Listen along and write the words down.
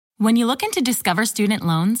When you look into Discover Student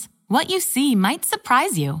Loans, what you see might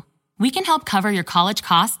surprise you. We can help cover your college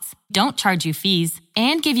costs, don't charge you fees,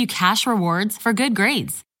 and give you cash rewards for good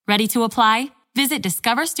grades. Ready to apply? Visit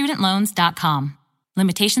discoverstudentloans.com.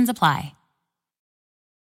 Limitations apply.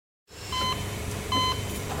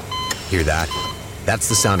 Hear that? That's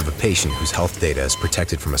the sound of a patient whose health data is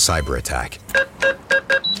protected from a cyber attack.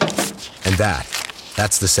 And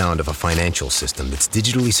that's the sound of a financial system that's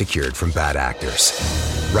digitally secured from bad actors.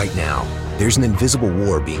 Right now, there's an invisible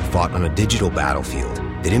war being fought on a digital battlefield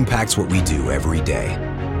that impacts what we do every day.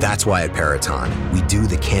 That's why at Peraton, we do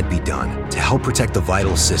the can't be done to help protect the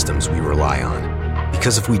vital systems we rely on.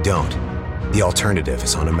 Because if we don't, the alternative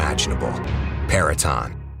is unimaginable.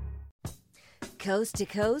 Peraton. Coast to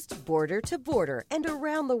coast, border to border, and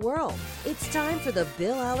around the world. It's time for the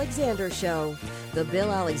Bill Alexander Show. The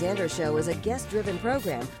Bill Alexander Show is a guest-driven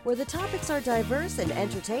program where the topics are diverse and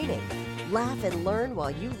entertaining. Laugh and learn while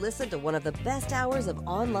you listen to one of the best hours of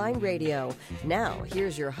online radio. Now,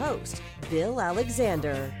 here's your host, Bill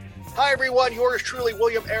Alexander. Hi, everyone. Yours truly,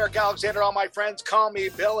 William Eric Alexander. All my friends call me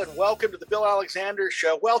Bill, and welcome to the Bill Alexander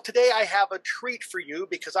Show. Well, today I have a treat for you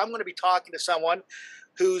because I'm going to be talking to someone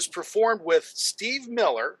who's performed with Steve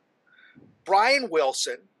Miller, Brian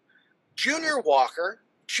Wilson, Junior Walker,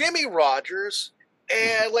 Jimmy Rogers,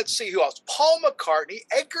 and let's see who else, Paul McCartney,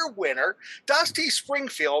 Edgar Winter, Dusty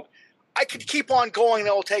Springfield. I could keep on going.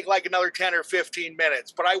 It will take like another 10 or 15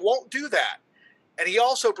 minutes, but I won't do that. And he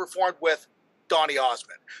also performed with Donny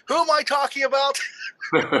Osmond. Who am I talking about?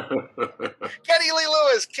 Kenny Lee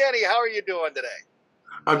Lewis. Kenny, how are you doing today?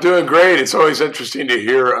 I'm doing great. It's always interesting to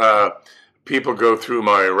hear people go through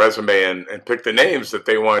my resume and pick the names that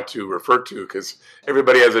they want to refer to, because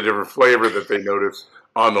everybody has a different flavor that they notice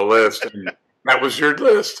on the list. And that was your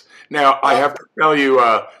list. Now, I have to tell you,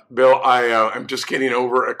 Bill, I'm just getting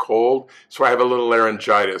over a cold, so I have a little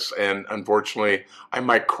laryngitis, and unfortunately, I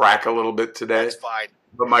might crack a little bit today. That's fine.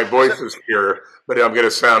 But my voice is here, but I'm going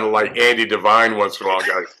to sound like Andy Devine once in a while,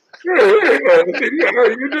 guys. How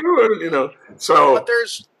you doing? You know. So, but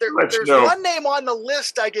there's one name on the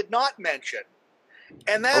list I did not mention,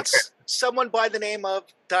 and that's someone by the name of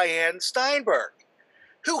Diane Steinberg,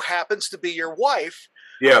 who happens to be your wife.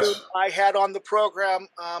 Yes, who I had on the program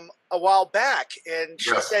a while back, and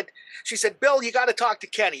she said, Bill, you got to talk to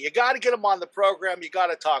Kenny. You got to get him on the program. You got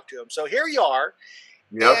to talk to him. So here you are,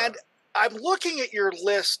 and I'm looking at your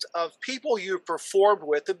list of people you've performed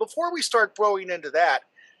with, and before we start throwing into that,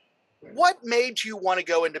 what made you want to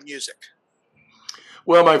go into music?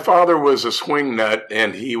 Well, my father was a swing nut,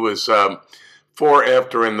 and he was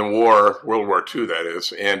after in the war, World War II, that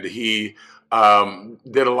is, and he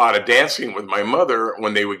did a lot of dancing with my mother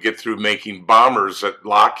when they would get through making bombers at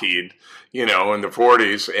Lockheed, in the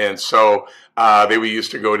 40s. And so they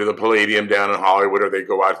used to go to the Palladium down in Hollywood, or they'd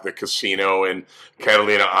go out to the casino in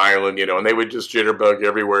Catalina Island, and they would just jitterbug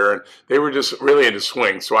everywhere. And they were just really into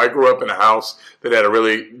swing. So I grew up in a house that had a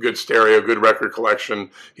really good stereo, good record collection.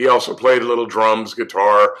 He also played a little drums,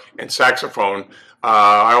 guitar, and saxophone.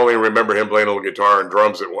 I only remember him playing a little guitar and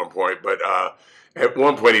drums at one point, but at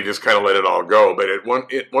one point, he just kind of let it all go. But at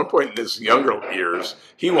one point in his younger years,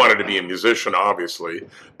 he wanted to be a musician, obviously.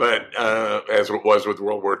 But as it was with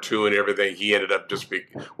World War II and everything, he ended up just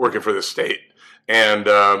working for the state. And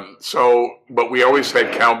but we always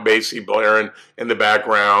had Count Basie blaring in the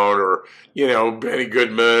background, or, Benny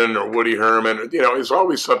Goodman or Woody Herman. There's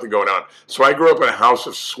always something going on. So I grew up in a house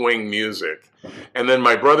of swing music. And then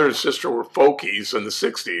my brother and sister were folkies in the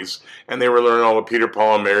 60s, and they were learning all the Peter,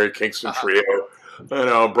 Paul, and Mary Kingston Trio.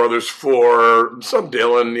 Brothers Four, some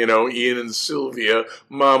Dylan, Ian and Sylvia,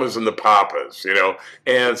 Mamas and the Papas,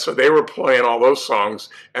 And so they were playing all those songs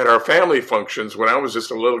at our family functions when I was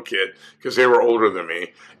just a little kid, because they were older than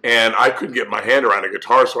me. And I couldn't get my hand around a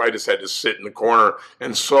guitar, so I just had to sit in the corner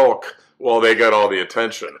and sulk while they got all the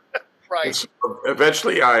attention. Right. So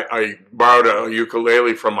eventually I borrowed a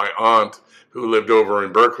ukulele from my aunt, who lived over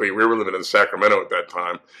in Berkeley. We were living in Sacramento at that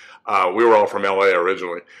time. We were all from LA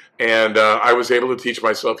originally. And I was able to teach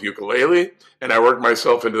myself ukulele, and I worked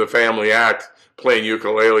myself into the family act playing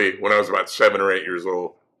ukulele when I was about 7 or 8 years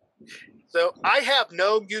old. So I have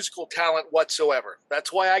no musical talent whatsoever.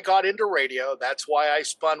 That's why I got into radio. That's why I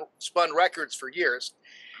spun records for years.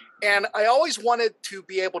 And I always wanted to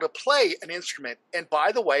be able to play an instrument. And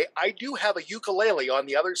by the way, I do have a ukulele on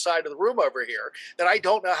the other side of the room over here that I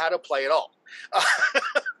don't know how to play at all.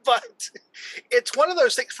 But it's one of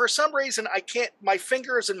those things, for some reason, I can't, my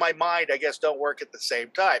fingers and my mind, I guess, don't work at the same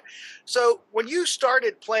time. So when you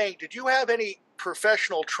started playing, did you have any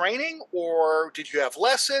professional training, or did you have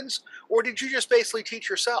lessons, or did you just basically teach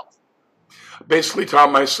yourself? Basically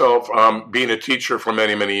taught myself, being a teacher for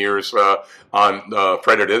many, many years on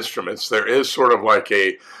fretted instruments. There is sort of like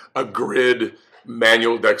a grid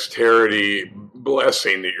manual dexterity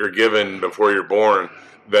blessing that you're given before you're born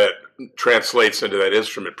that translates into that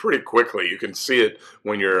instrument pretty quickly. You can see it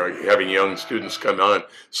when you're having young students come on.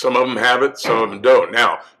 Some of them have it, some of them don't.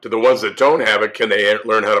 Now, to the ones that don't have it, can they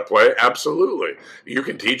learn how to play? Absolutely. You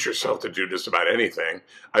can teach yourself to do just about anything.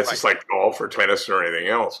 It's just like golf or tennis or anything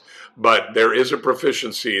else. But there is a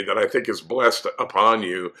proficiency that I think is blessed upon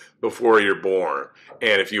you before you're born.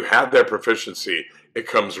 And if you have that proficiency, it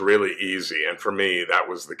comes really easy. And for me, that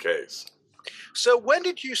was the case. So when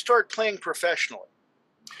did you start playing professionally?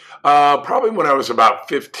 Probably when I was about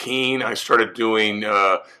 15, I started doing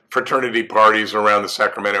fraternity parties around the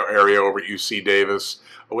Sacramento area over at UC Davis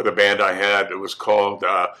with a band I had. It was called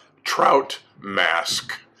Trout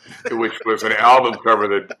Mask, which was an album cover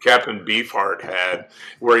that Captain Beefheart had,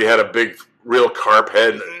 where he had a big, real carp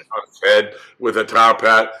head on his head with a top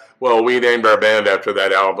hat. Well, we named our band after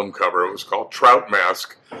that album cover. It was called Trout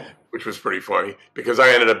Mask, which was pretty funny because I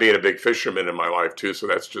ended up being a big fisherman in my life too, so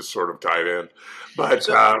that's just sort of tied in. But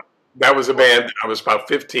that was a band. I was about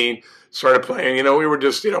 15, started playing. We were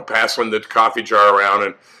just, passing the coffee jar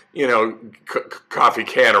around and, coffee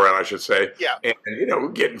can around, I should say. Yeah.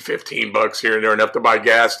 And, getting $15 here and there, enough to buy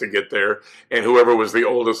gas to get there. And whoever was the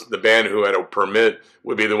oldest in the band who had a permit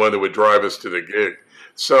would be the one that would drive us to the gig.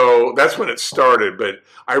 So that's when it started. But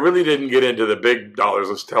I really didn't get into the big dollars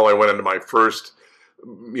until I went into my first,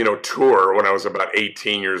 tour when I was about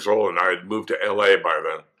 18 years old, and I had moved to LA by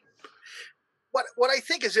then. What I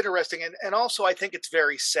think is interesting, and also I think it's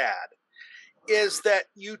very sad, is that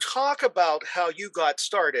you talk about how you got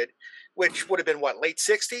started, which would have been what, late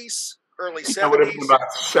 60s, early 70s? That would have been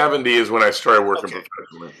about 70 is when I started working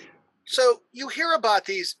professionally. So you hear about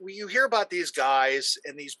these guys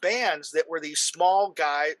and these bands that were these small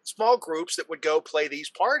groups that would go play these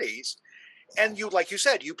parties. And you, like you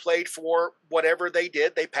said, you played for whatever they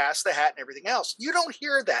did. They passed the hat and everything else. You don't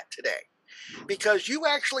hear that today because you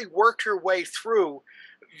actually worked your way through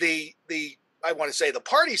the I want to say the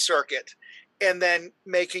party circuit and then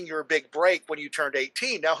making your big break when you turned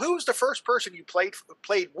 18. Now, who was the first person you played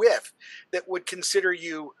with that would consider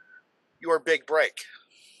you your big break?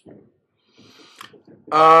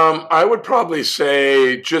 I would probably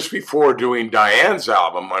say just before doing Diane's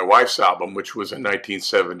album, my wife's album, which was in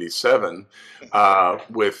 1977,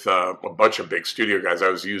 with a bunch of big studio guys.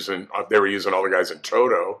 They were using all the guys in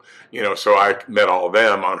Toto, so I met all of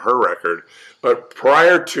them on her record. But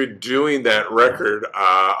prior to doing that record,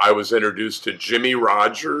 I was introduced to Jimmie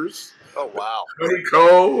Rodgers. Oh, wow.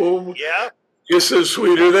 Honeycomb. Yeah. Kisses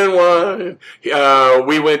Sweeter Than Wine.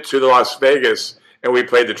 We went to Las Vegas and we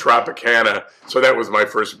played the Tropicana. So that was my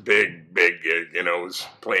first big gig, was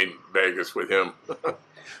playing Vegas with him.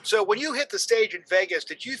 So when you hit the stage in Vegas,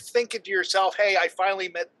 did you think to yourself, hey, I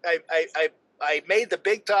finally I made the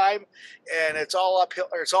big time and it's all uphill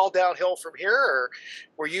or it's all downhill from here? Or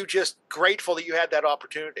were you just grateful that you had that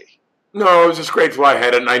opportunity? No, I was just grateful I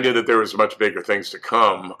had it, and I knew that there was much bigger things to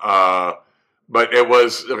come. But it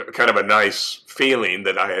was kind of a nice feeling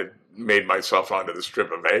that I had made myself onto the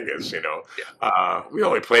Strip of Vegas, Yeah. We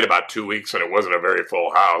only played about 2 weeks, and it wasn't a very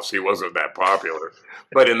full house. He wasn't that popular.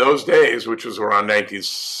 But in those days, which was around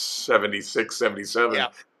 1976, 77, yeah,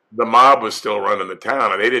 the mob was still running the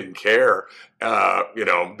town, and they didn't care,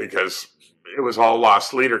 because it was all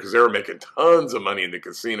lost leader because they were making tons of money in the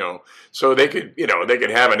casino. So they could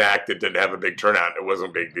have an act that didn't have a big turnout. It wasn't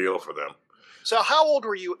a big deal for them. So how old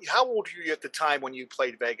were you? How old were you at the time when you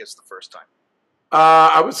played Vegas the first time?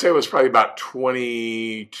 I would say it was probably about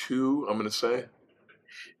 22, I'm going to say.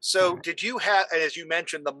 So did you have, and as you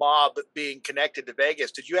mentioned, the mob being connected to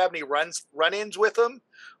Vegas, did you have any run-ins with them?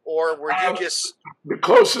 Or were you just... The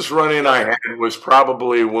closest run-in I had was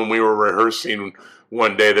probably when we were rehearsing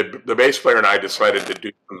one day. The bass player and I decided to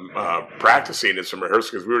do some practicing and some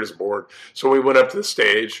rehearsing because we were just bored. So we went up to the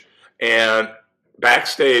stage, and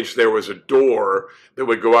backstage there was a door that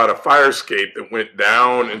would go out a fire escape that went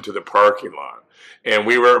down into the parking lot. And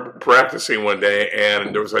we were practicing one day,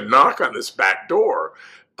 and there was a knock on this back door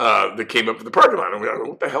that came up to the parking lot. And we were like,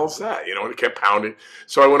 what the hell's that? And it kept pounding.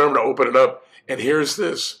 So I went over to open it up, and here's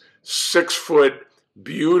this 6-foot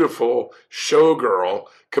beautiful showgirl,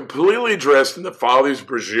 completely dressed in the Folies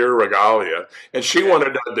Bergère regalia, and she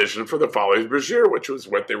wanted to audition for the Folies Bergère, which was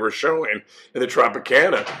what they were showing in the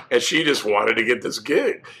Tropicana, and she just wanted to get this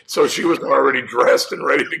gig. So she was already dressed and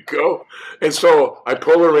ready to go. And so I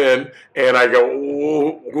pull her in, and I go,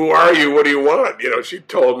 who are you? What do you want? You know, she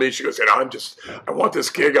told me, she goes, I want this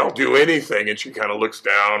gig. I'll do anything. And she kind of looks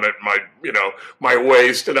down at my, my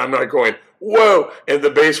waist, and I'm not going, whoa. And the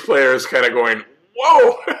bass player is kind of going,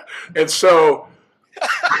 whoa. And so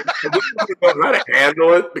I didn't know how to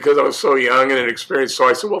handle it because I was so young and inexperienced. So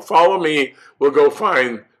I said, well, follow me. We'll go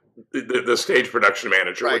find the stage production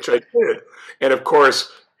manager, which I did. And of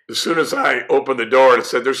course, as soon as I opened the door and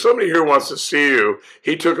said, there's somebody here who wants to see you,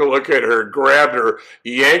 he took a look at her, grabbed her,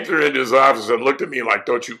 yanked her into his office, and looked at me like,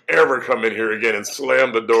 don't you ever come in here again, and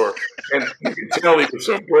slammed the door. And you could tell he was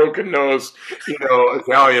some broken-nosed,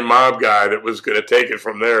 Italian mob guy that was going to take it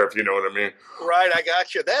from there, if you know what I mean. Right, I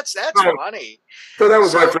got you. That's funny. So that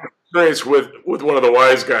was my first experience with one of the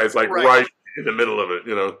wise guys, like right in the middle of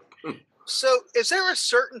it, So is there a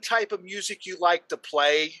certain type of music you like to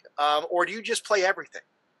play, or do you just play everything?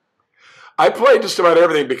 I played just about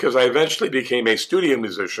everything because I eventually became a studio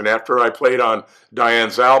musician. After I played on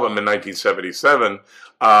Diane's album in 1977,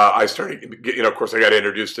 I started, of course, I got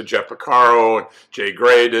introduced to Jeff Porcaro and Jay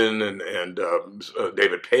Graydon and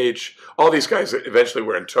David Page. All these guys that eventually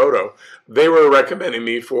were in Toto. They were recommending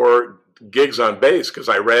me for gigs on bass because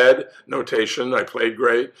I read notation, I played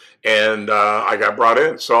great, and I got brought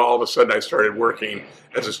in. So all of a sudden I started working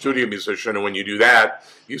as a studio musician, and when you do that,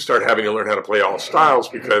 you start having to learn how to play all styles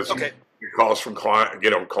because calls from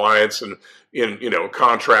clients and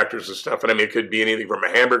contractors and stuff. And I mean, it could be anything from a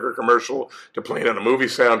hamburger commercial to playing on a movie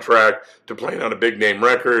soundtrack to playing on a big name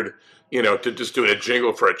record, to just doing a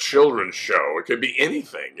jingle for a children's show. It could be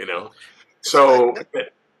anything, So,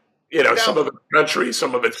 some of it's country,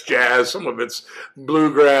 some of it's jazz, some of it's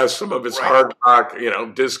bluegrass, some of it's hard rock,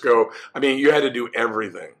 disco. I mean, you had to do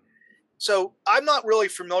everything. So I'm not really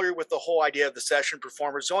familiar with the whole idea of the session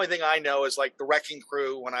performers. The only thing I know is like the Wrecking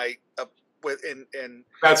Crew when I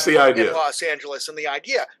that's the idea in Los Angeles, and the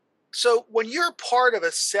idea. So when you're part of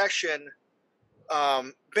a session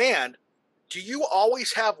band, do you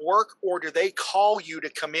always have work, or do they call you to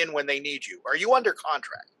come in when they need you? Are you under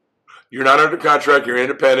contract? You're not under contract. You're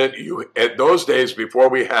independent. At those days, before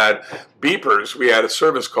we had beepers, we had a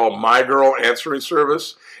service called My Girl Answering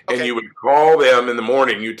Service. And you would call them in the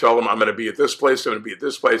morning. You tell them, I'm going to be at this place. I'm going to be at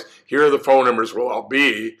this place. Here are the phone numbers where I'll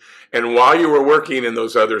be. And while you were working in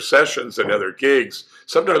those other sessions and other gigs,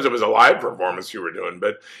 sometimes it was a live performance you were doing,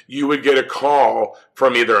 but you would get a call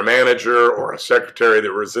from either a manager or a secretary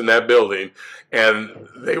that was in that building. And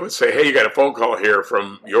they would say, hey, you got a phone call here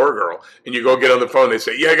from your girl. And you go get on the phone. They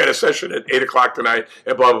say, yeah, I got a session at 8 o'clock tonight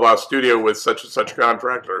at blah, blah, blah studio with such and such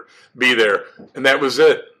contractor. Be there. And that was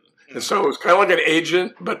it. And so it was kind of like an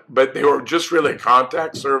agent, but they were just really a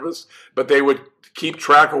contact service. But they would keep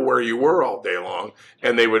track of where you were all day long,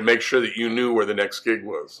 and they would make sure that you knew where the next gig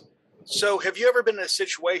was. So have you ever been in a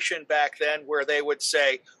situation back then where they would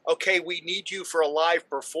say, okay, we need you for a live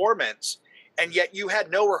performance, and yet you had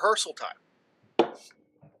no rehearsal time?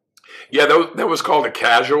 Yeah, that was called a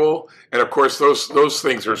casual. And, of course, those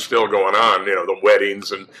things are still going on, the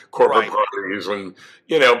weddings and corporate parties and,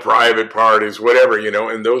 private parties, whatever,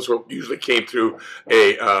 and those usually came through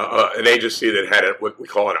an agency that had what we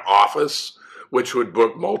call an office, which would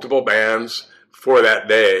book multiple bands for that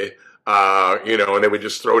day, and they would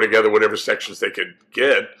just throw together whatever sections they could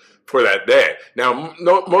get for that day. Now,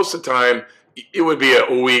 most of the time, it would be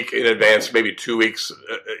a week in advance, maybe 2 weeks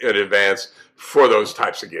in advance for those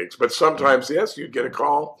types of gigs. But sometimes, yes, you'd get a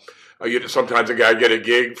call. Sometimes a guy get a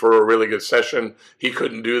gig for a really good session. He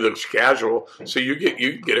couldn't do the casual, so you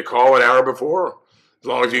get a call an hour before, as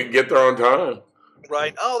long as you can get there on time.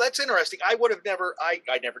 Right. Oh, that's interesting. I would have never.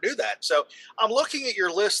 I never knew that. So I'm looking at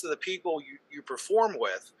your list of the people you perform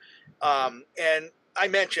with, and I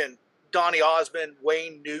mentioned Donny Osmond,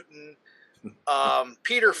 Wayne Newton,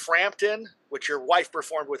 Peter Frampton, which your wife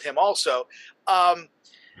performed with him also.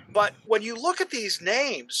 But when you look at these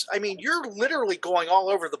names, I mean, you're literally going all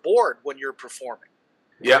over the board when you're performing.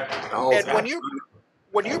 Yep. And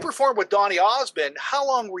when you performed with Donny Osmond, how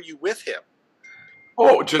long were you with him?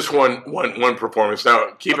 Oh, just one performance.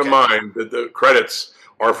 Now, keep in mind that the credits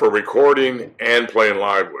are for recording and playing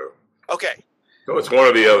live with. Okay. So it's one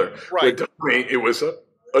or the other. Right. With Donny, it was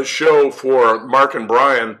a show for Mark and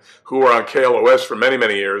Brian, who were on KLOS for many,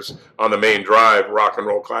 many years on the main drive, rock and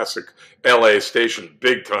roll classic LA station,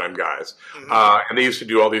 big time guys. Mm-hmm. And they used to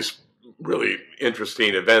do all these really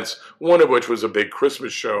interesting events, one of which was a big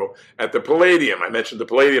Christmas show at the Palladium. I mentioned the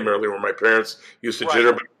Palladium earlier, where my parents used to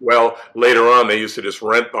jitterbug. Well, later on, they used to just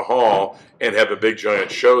rent the hall and have a big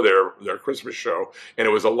giant show there, their Christmas show. And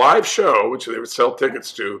it was a live show, which they would sell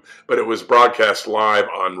tickets to, but it was broadcast live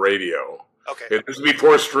on radio. Okay. It was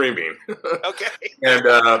before streaming. Okay.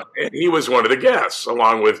 And he was one of the guests,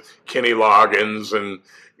 along with Kenny Loggins and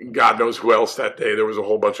God knows who else that day. There was a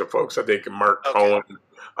whole bunch of folks, I think, Mark Cohen.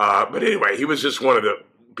 But anyway, he was just one of the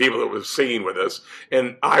people that was singing with us.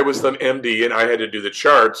 And I was the MD, and I had to do the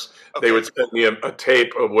charts. Okay. They would send me a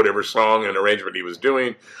tape of whatever song and arrangement he was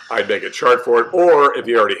doing. I'd make a chart for it. Or if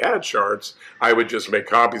he already had charts, I would just make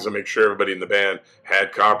copies and make sure everybody in the band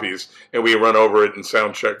had copies. And we run over it and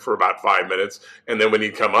sound check for about 5 minutes. And then when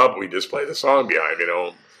he'd come up, we'd just play the song behind,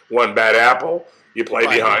 One Bad Apple. You play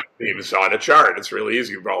behind, it was on a chart. It's really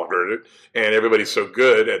easy. You've all heard it. And everybody's so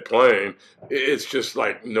good at playing, it's just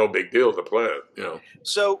like no big deal to play it,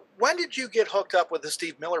 So when did you get hooked up with the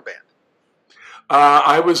Steve Miller Band?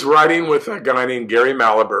 I was writing with a guy named Gary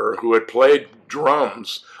Malaber, who had played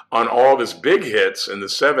drums on all of his big hits in the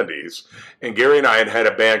 70s. And Gary and I had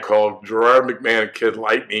a band called Gerard McMahon and Kid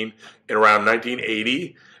Lightning in around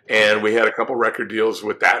 1980. And we had a couple record deals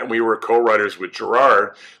with that, and we were co-writers with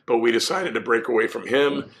Gerard, but we decided to break away from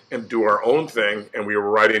him and do our own thing, and we were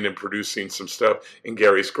writing and producing some stuff in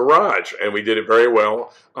Gary's garage, and we did it very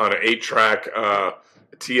well on an 8-track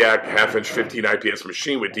TAC half-inch 15 IPS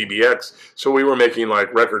machine with DBX, so we were making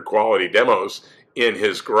like record-quality demos in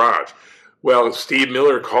his garage. Well, Steve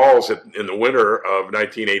Miller calls in the winter of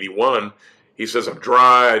 1981. He says, I'm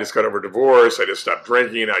dry, I just got over a divorce, I just stopped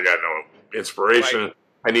drinking, I got no inspiration. Right.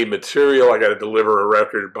 I need material. I got to deliver a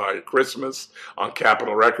record by Christmas on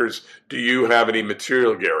Capitol Records. Do you have any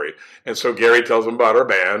material, Gary? And so Gary tells him about our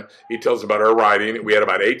band. He tells him about our writing. We had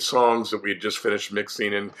about 8 songs that we had just finished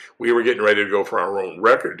mixing, and we were getting ready to go for our own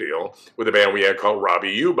record deal with a band we had called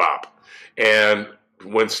Robbie U-Bop. And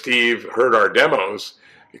when Steve heard our demos,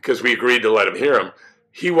 because we agreed to let him hear them,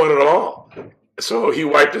 he wanted it all. So he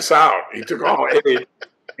wiped us out. He took all 8.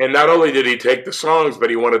 And not only did he take the songs, but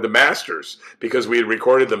he wanted the masters because we had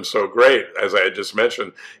recorded them so great, as I had just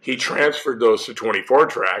mentioned. He transferred those to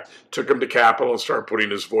 24-track, took them to Capitol, and started putting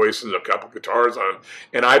his voice and a couple guitars on.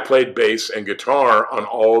 And I played bass and guitar on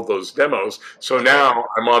all of those demos. So now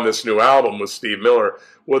I'm on this new album with Steve Miller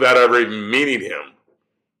without ever even meeting him.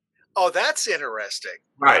 Oh, that's interesting.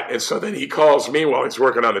 Right. And so then he calls me while he's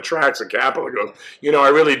working on the tracks at Capitol and goes, I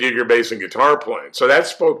really dig your bass and guitar playing. So that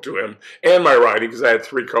spoke to him and my writing, because I had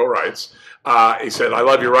 3 co-writes. He said, I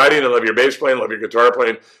love your writing, I love your bass playing, I love your guitar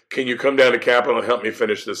playing. Can you come down to Capitol and help me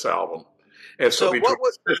finish this album? And so what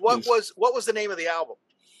was the name of the album?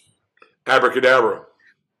 Abracadabra.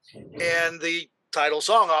 And the title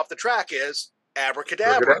song off the track is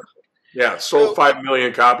Abracadabra. Yeah, sold 5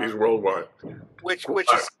 million copies worldwide.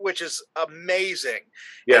 Which is amazing.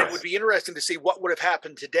 Yes. And it would be interesting to see what would have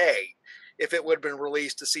happened today if it would have been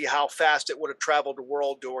released, to see how fast it would have traveled the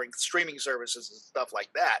world during streaming services and stuff like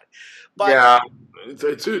that. But yeah,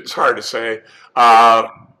 it's hard to say.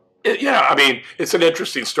 It's an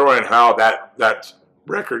interesting story on how that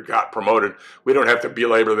record got promoted. We don't have to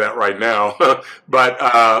belabor that right now.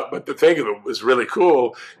 but the thing that was really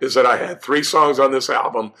cool is that I had 3 songs on this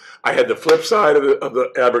album. I had the flip side of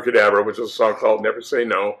the Abracadabra, which was a song called Never Say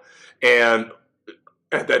No. And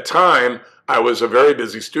at that time, I was a very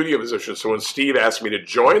busy studio musician. So when Steve asked me to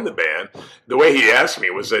join the band, the way he asked me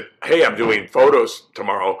was that, hey, I'm doing photos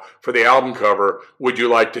tomorrow for the album cover. Would you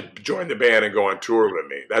like to join the band and go on tour with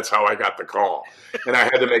me? That's how I got the call. And I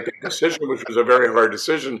had to make that decision, which was a very hard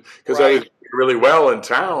decision because I was really well in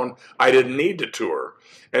town. I didn't need to tour.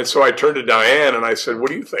 And so I turned to Diane and I said, what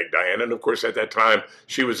do you think, Diane? And of course, at that time,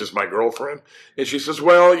 she was just my girlfriend. And she says,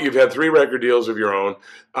 well, you've had 3 record deals of your own.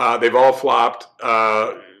 They've all flopped.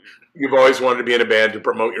 You've always wanted to be in a band to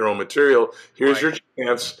promote your own material. Here's your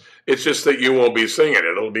chance. It's just that you won't be singing it.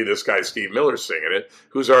 It'll be this guy, Steve Miller, singing it,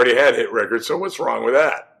 who's already had hit records. So what's wrong with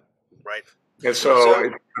that? Right. And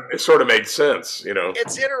so it sort of made sense,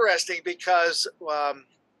 It's interesting because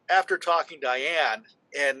after talking to Diane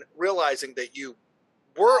and realizing that you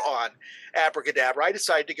were on Abracadabra, I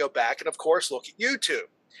decided to go back and, of course, look at YouTube.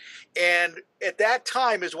 And at that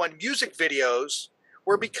time is when music videos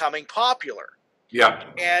were becoming popular. Yeah.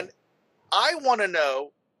 And I want to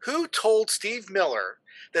know who told Steve Miller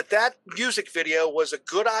that music video was a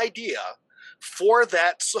good idea for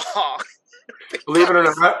that song. Believe it or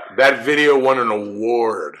not, that video won an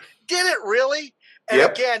award. Did it really? And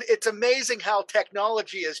again, it's amazing how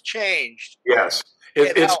technology has changed. Yes.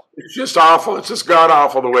 It's just awful. It's just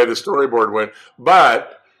god-awful the way the storyboard went.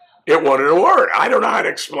 But It won an award. I don't know how to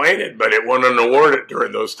explain it, but it won an award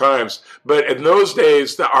during those times. But in those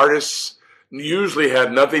days, the artists usually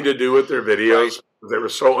had nothing to do with their videos. Right. They were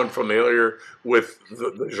so unfamiliar with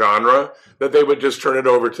the genre that they would just turn it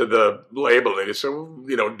over to the label. They just said,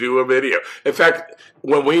 do a video. In fact,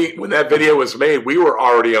 when that video was made, we were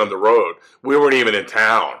already on the road. We weren't even in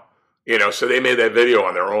town, so they made that video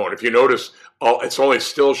on their own. If you notice, it's only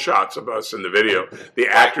still shots of us in the video. The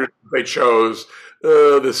actors they chose,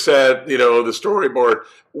 the set, the storyboard,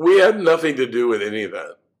 we had nothing to do with any of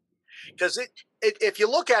that. Because if you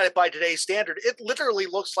look at it by today's standard, it literally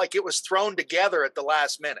looks like it was thrown together at the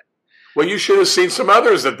last minute. Well, you should have seen some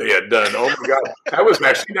others that they had done. Oh my God, that was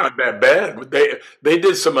actually not that bad. They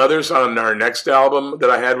did some others on our next album that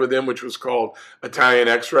I had with them, which was called Italian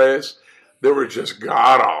X-Rays. They were just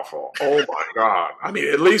god-awful. Oh, my God. I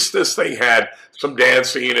mean, at least this thing had some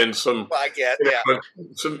dancing and some... Well, I get,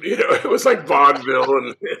 it was like vaudeville.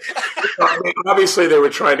 And obviously, they were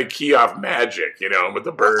trying to key off magic, with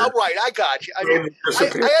the bird. Oh, right, I got you.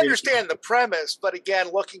 I understand the premise, but again,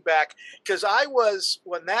 looking back, because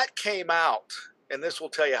when that came out, and this will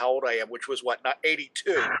tell you how old I am, which was,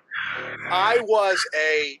 82, I was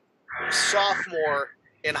a sophomore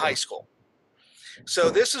in high school.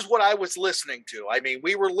 So this is what I was listening to. I mean,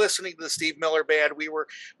 we were listening to the Steve Miller Band.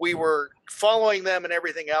 We were following them and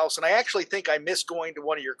everything else. And I actually think I missed going to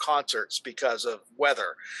one of your concerts because of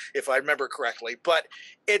weather, if I remember correctly. But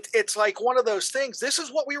it's like one of those things. This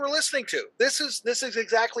is what we were listening to. This is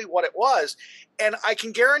exactly what it was. And I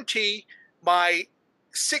can guarantee my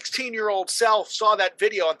 16-year-old self saw that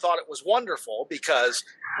video and thought it was wonderful because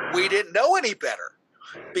we didn't know any better.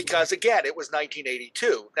 Because, again, it was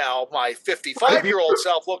 1982. Now, my 55-year-old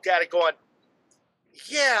self looked at it going,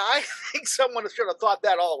 yeah, I think someone should have thought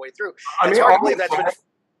that all the way through.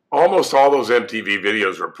 Almost all those MTV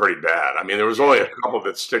videos were pretty bad. I mean, there was only a couple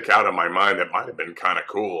that stick out in my mind that might have been kind of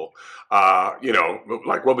cool.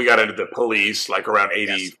 Like when we got into the Police, like around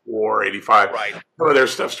 84, 85. Right. Some of their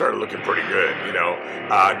stuff started looking pretty good,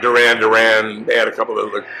 Duran, they had a couple that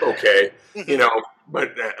looked okay,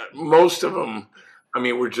 but most of them... I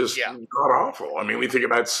mean, we're just god awful. I mean, we think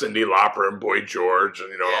about Cyndi Lauper and Boy George,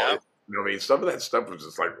 and some of that stuff was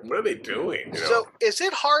just like, what are they doing? So, is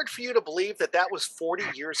it hard for you to believe that was 40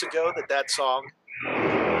 years ago? That song?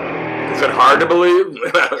 Is it hard to believe?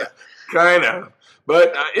 Kind of,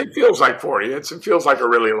 but it feels like 40. It feels like a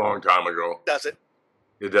really long time ago. Does it?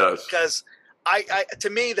 It does. Because to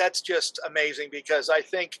me, that's just amazing. Because I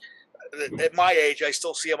think. At my age, I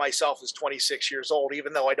still see myself as 26 years old,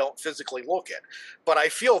 even though I don't physically look it. But I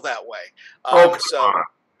feel that way.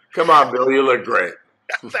 Come on, Bill, you look great.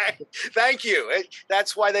 Thank you.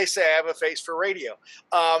 That's why they say I have a face for radio.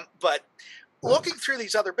 But looking through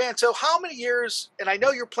these other bands, so how many years, and I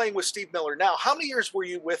know you're playing with Steve Miller now, how many years were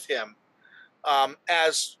you with him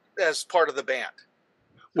as part of the band?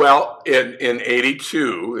 Well, in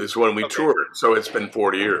 82 is when we toured, so it's been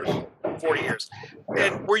 40 years. 40 years.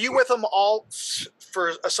 And were you with him all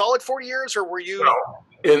for a solid 40 years, or were you... No.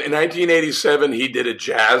 In 1987, he did a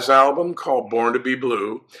jazz album called Born to Be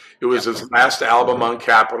Blue. It was his last album on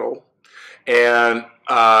Capitol, and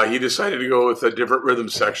he decided to go with a different rhythm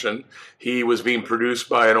section. He was being produced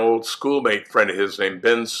by an old schoolmate friend of his named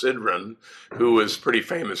Ben Sidran, who was a pretty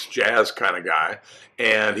famous jazz kind of guy,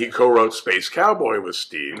 and he co-wrote Space Cowboy with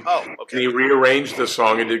Steve. Oh, okay. And he rearranged the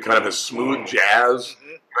song and did kind of a smooth jazz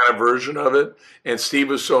kind of version of it, and Steve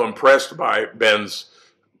was so impressed by Ben's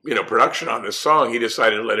production on this song, he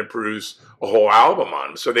decided to let him produce a whole album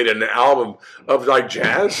on it. So they did an album of like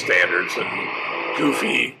jazz standards and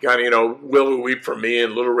goofy kind of, Will You Weep for Me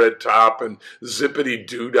and Little Red Top and Zippity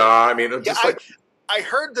Doo-Dah. I mean, I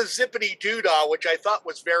heard the Zippity Doo-Dah, which I thought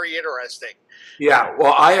was very interesting. Yeah,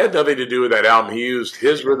 well, I had nothing to do with that album. He used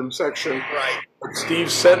his rhythm section. Right.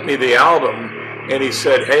 Steve sent me the album, and he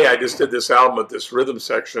said, hey, I just did this album with this rhythm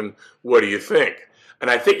section. What do you think? And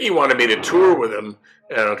I think he wanted me to tour with him,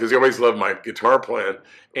 because he always loved my guitar playing.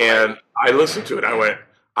 And I listened to it. I went,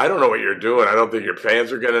 I don't know what you're doing. I don't think your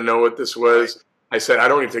fans are going to know what this was. I said, I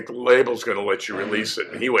don't even think the label's going to let you release it.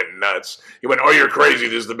 And he went nuts. He went, oh, you're crazy.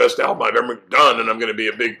 This is the best album I've ever done, and I'm going to be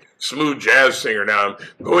a big smooth jazz singer now.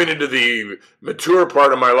 I'm going into the mature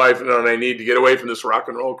part of my life, and I need to get away from this rock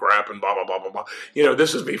and roll crap and blah, blah, blah, blah, blah.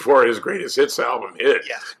 This is before his greatest hits album hit.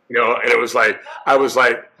 Yeah. And it was like, I was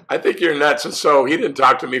like, I think you're nuts. And so he didn't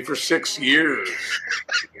talk to me for 6 years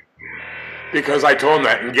because I told him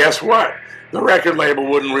that. And guess what? the record label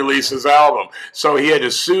wouldn't release his album. So he had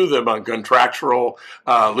to sue them on contractual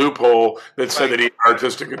loophole that said that he had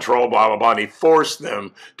artistic control, blah, blah, blah. And he forced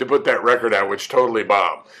them to put that record out, which totally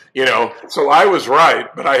bombed. So I was right,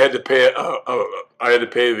 but I had to pay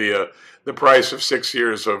the price of 6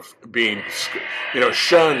 years of being,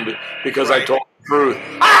 shunned because I told the truth.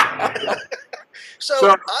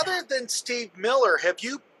 So other than Steve Miller, have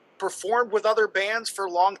you performed with other bands for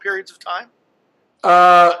long periods of time?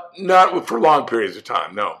 Not for long periods of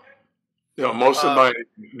time, no. Most of my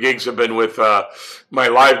gigs have been with, my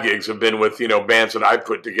live gigs have been with, bands that I've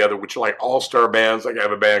put together, which are like all-star bands. Like I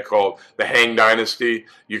have a band called The Hang Dynasty.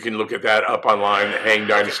 You can look at that up online,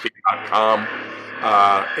 hangdynasty.com.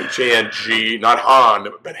 H-A-N-G, not Han,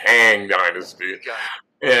 but Hang Dynasty.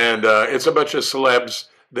 And it's a bunch of celebs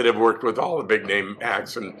that have worked with all the big name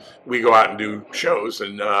acts, and we go out and do shows,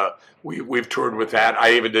 and we've toured with that.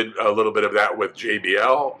 I even did a little bit of that with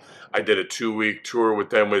JBL. I did a 2-week tour with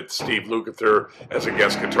them with Steve Lukather as a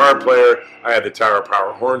guest guitar player. I had the Tower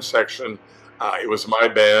Power horn section. It was my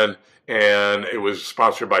band, and it was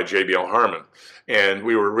sponsored by JBL Harmon. And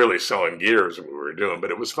we were really selling gear as we were doing, but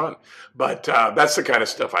it was fun. But that's the kind of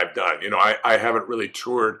stuff I've done. I haven't really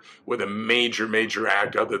toured with a major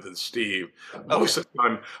act other than Steve. Most of the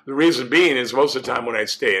time, the reason being is most of the time when I'd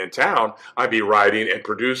stay in town, I'd be writing and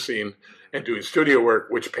producing and doing studio work,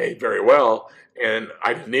 which paid very well. And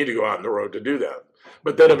I didn't need to go out on the road to do that.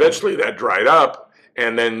 But then eventually that dried up.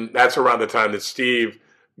 And then that's around the time that Steve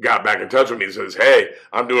got back in touch with me and says, hey,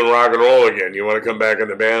 I'm doing rock and roll again. You want to come back in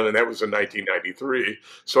the band? And that was in 1993.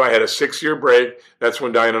 So I had a 6-year break. That's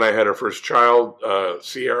when Diane and I had our first child,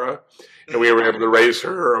 Sierra. And we were able to raise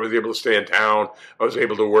her. I was able to stay in town. I was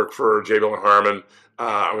able to work for JBL and Harmon.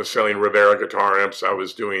 I was selling Rivera guitar amps. I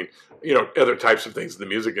was doing, other types of things in the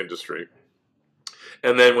music industry.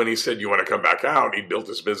 And then when he said, you want to come back out, he built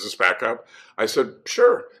his business back up. I said,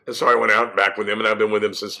 sure. And so I went out back with him, and I've been with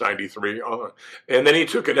him since 93 on. And then he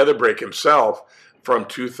took another break himself from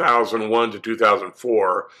 2001 to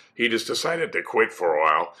 2004. He just decided to quit for a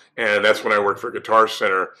while. And that's when I worked for Guitar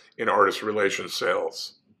Center in artist relations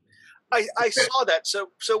sales. I saw that. So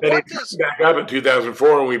and what he does back up in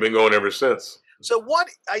 2004, and we've been going ever since. So what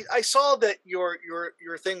I saw that your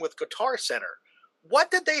thing with Guitar Center. What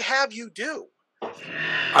did they have you do?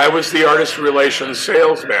 I was the artist relations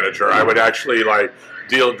sales manager. I would actually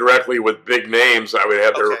deal directly with big names. I would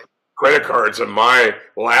have their credit cards on my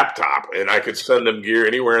laptop, and I could send them gear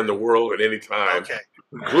anywhere in the world at any time,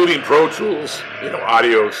 including Pro Tools,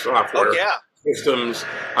 audio software. Systems.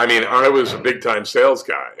 I mean, I was a big time sales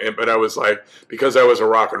guy, but I was because I was a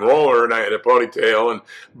rock and roller and I had a ponytail and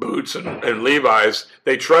boots and Levi's,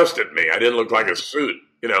 they trusted me. I didn't look like a suit,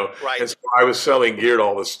 Right. And so I was selling gear to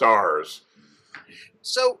all the stars.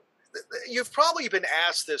 So you've probably been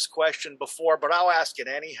asked this question before, but I'll ask it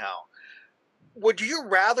anyhow. Would you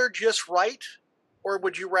rather just write, or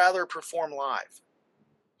would you rather perform live?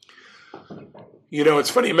 It's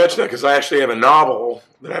funny you mention that because I actually have a novel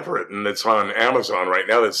that I've written that's on Amazon right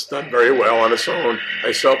now that's done very well on its own.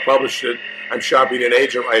 I self-published it. I'm shopping an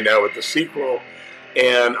agent right now with the sequel,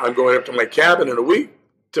 and I'm going up to my cabin in a week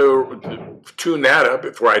to tune that up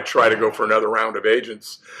before I try to go for another round of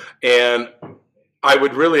agents. And I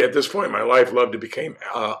would really, at this point in my life, love to become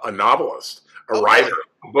a novelist, a writer,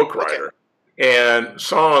 a book writer. And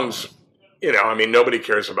songs, nobody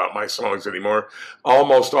cares about my songs anymore.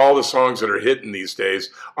 Almost all the songs that are hitting these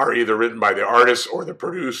days are either written by the artists or the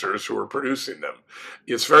producers who are producing them.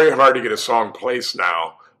 It's very hard to get a song placed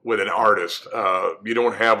now with an artist. You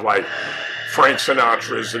don't have Frank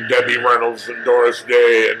Sinatra's and Debbie Reynolds and Doris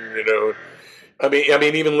Day and, I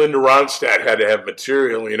mean, even Linda Ronstadt had to have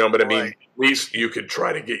material, but at least you could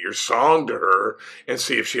try to get your song to her and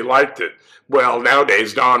see if she liked it. Well,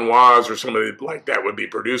 nowadays, Don Was or somebody like that would be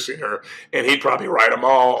producing her, and he'd probably write them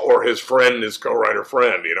all, or his friend, his co-writer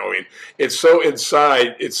friend, It's so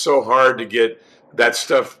inside, it's so hard to get that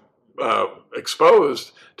stuff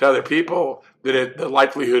exposed to other people that the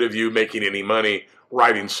likelihood of you making any money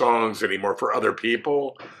writing songs anymore for other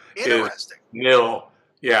people is nil.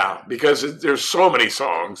 Yeah, because there's so many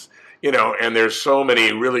songs, and there's so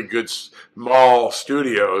many really good small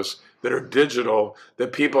studios that are digital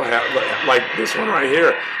that people have, like this one right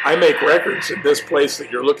here. I make records in this place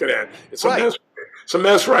that you're looking at. It's a mess. It's a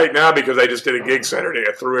mess right now because I just did a gig Saturday.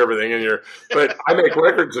 I threw everything in here, but I make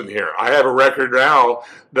records in here. I have a record now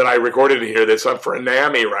that I recorded in here that's up for a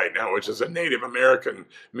NAMI right now, which is a Native American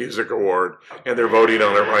Music Award, and they're voting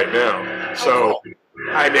on it right now. So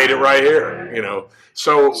I made it right here,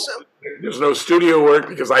 So There's no studio work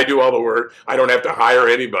because I do all the work. I don't have to hire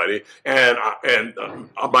anybody, and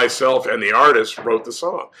myself and the artist wrote the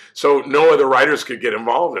song. So no other writers could get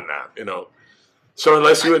involved in that, you know. So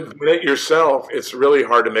unless you invent it yourself, it's really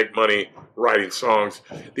hard to make money writing songs.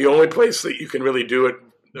 The only place that you can really do it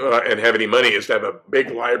and have any money is to have a big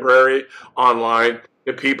library online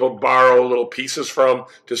that people borrow little pieces from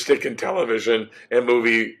to stick in television and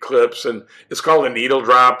movie clips. And it's called a needle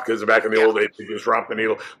drop because back in the old days, you just drop the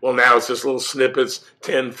needle. Well, now it's just little snippets,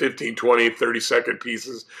 10, 15, 20, 30-second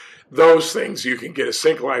pieces. Those things you can get a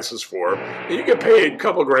sync license for. And you get paid a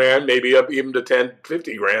couple grand, maybe up even to 10,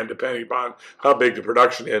 50 grand, depending upon how big the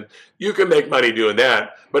production is. You can make money doing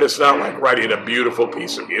that, but it's not like writing a beautiful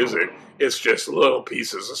piece of music. It's just little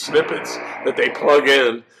pieces of snippets that they plug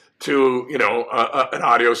in to, you know, an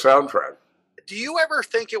audio soundtrack. Do you ever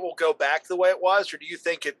think it will go back the way it was, or do you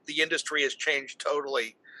think the industry has changed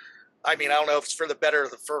totally? I mean, I don't know if it's for the better or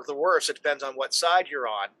for the worse. It depends on what side you're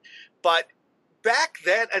on. But back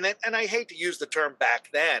then, and I hate to use the term back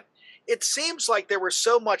then, it seems like there was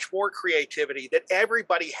so much more creativity that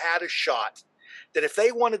everybody had a shot. That if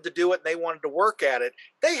they wanted to do it and they wanted to work at it,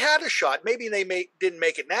 they had a shot. Maybe they didn't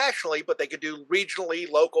make it nationally, but they could do regionally,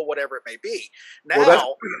 local, whatever it may be. Now,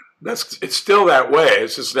 well, it's still that way.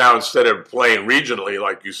 It's just now instead of playing regionally,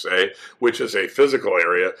 like you say, which is a physical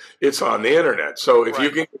area, it's on the internet. So if you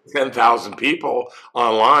can get 10,000 people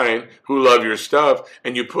online who love your stuff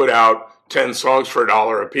and you put out 10 songs for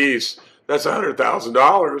 $1 a piece, that's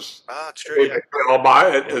 $100,000. That's true. I'll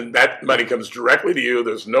buy it, and that money comes directly to you.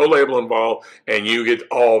 There's no label involved, and you get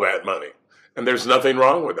all that money. And there's nothing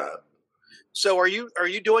wrong with that. So are you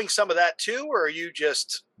doing some of that too, or are you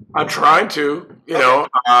just? I'm trying to. You know,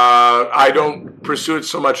 I don't pursue it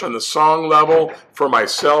so much on the song level for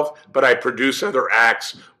myself, but I produce other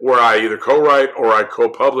acts where I either co-write or I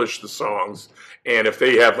co-publish the songs. And if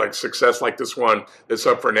they have like success like this one that's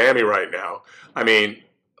up for NAMI right now, I mean,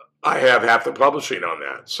 I have half the publishing on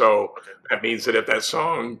that. So that means that if that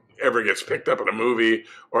song ever gets picked up in a movie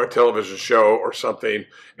or a television show or something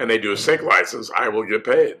and they do a sync license, I will get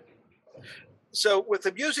paid. So with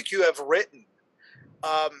the music you have written,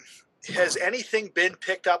 has anything been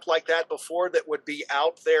picked up like that before that would be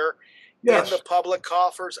out there in the public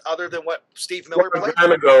coffers other than what Steve Miller played? A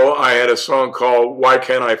time ago, I had a song called Why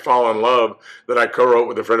Can't I Fall in Love that I co-wrote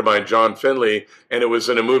with a friend of mine, John Finley, and it was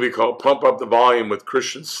in a movie called Pump Up the Volume with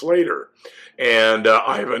Christian Slater. And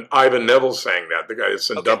Ivan Neville sang that, the guy that's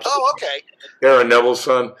in Dumpster. Oh, okay. Aaron Neville's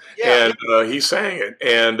son. Yeah. And he sang it.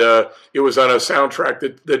 And it was on a soundtrack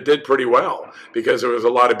that did pretty well because there was a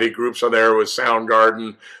lot of big groups on there. It was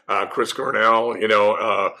Soundgarden, Chris Cornell, you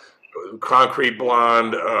know, Concrete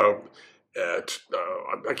Blonde,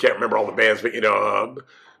 I can't remember all the bands, but, you know,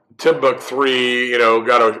 Timbuk 3, you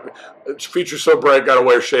know, Feature So Bright, Gotta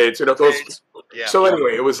Wear Shades, you know, those. Yeah. So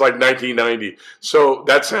anyway, it was like 1990. So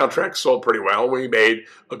that soundtrack sold pretty well. We made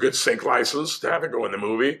a good sync license to have it go in the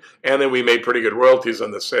movie, and then we made pretty good royalties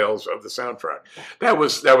on the sales of the soundtrack. That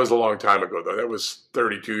was a long time ago, though. That was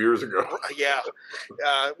 32 years ago. Yeah,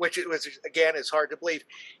 which it was, again, it's hard to believe.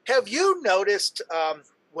 Have you noticed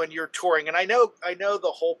when you're touring, and I know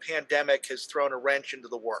the whole pandemic has thrown a wrench into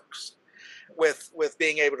the works with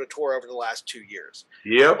being able to tour over the last 2 years.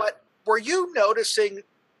 Yep. But were you noticing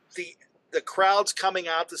the crowds coming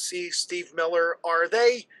out to see Steve Miller? Are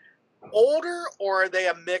they older, or are they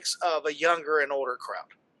a mix of a younger and older crowd?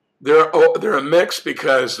 They're a mix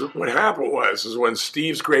because what happened was when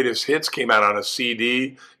Steve's Greatest Hits came out on a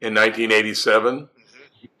CD in 1987,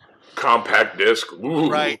 compact disc. Ooh,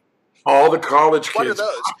 right. All the college kids. What are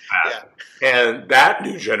those? Yeah. And that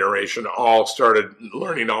new generation all started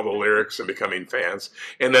learning all the lyrics and becoming fans.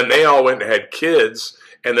 And then they all went and had kids,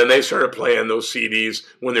 and then they started playing those CDs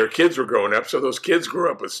when their kids were growing up. So those kids grew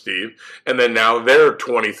up with Steve, and then now they're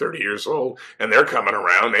 20, 30 years old, and they're coming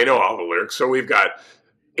around. They know all the lyrics. So we've got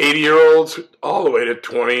 80-year-olds all the way to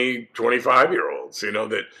 20, 25-year-olds, you know,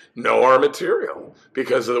 that know our material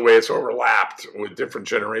because of the way it's overlapped with different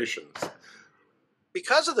generations.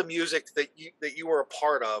 Because of the music that you were a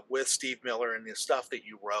part of with Steve Miller and the stuff that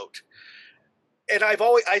you wrote, and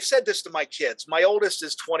I've said this to my kids. My oldest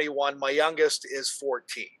is 21. My youngest is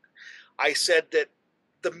 14. I said that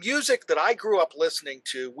the music that I grew up listening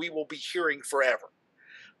to, we will be hearing forever.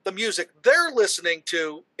 The music they're listening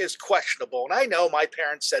to is questionable, and I know my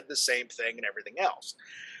parents said the same thing and everything else.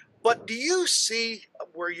 But do you see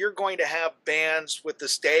where you're going to have bands with the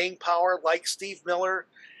staying power like Steve Miller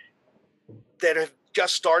that have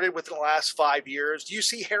just started within the last 5 years? Do you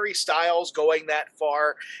see Harry Styles going that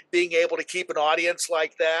far, being able to keep an audience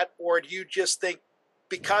like that? Or do you just think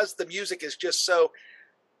because the music is just so,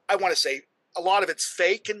 I want to say, a lot of it's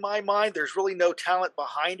fake in my mind. There's really no talent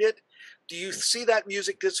behind it. Do you see that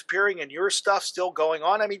music disappearing and your stuff still going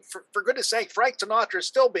on? I mean, for goodness sake, Frank Sinatra is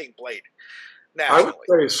still being played nationally. I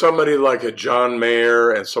would say somebody like a John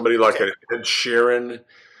Mayer and somebody like an Ed Sheeran.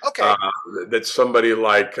 Okay. That's somebody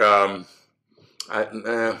like, I'm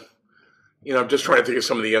just trying to think of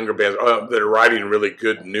some of the younger bands that are writing really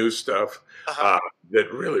good new stuff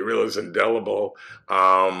that really is indelible.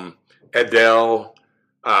 Adele.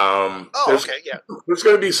 There's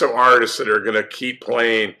going to be some artists that are going to keep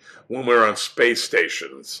playing when we're on space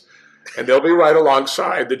stations, and they'll be right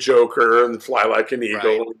alongside the Joker and Fly Like an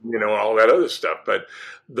Eagle, and all that other stuff. But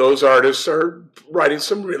those artists are writing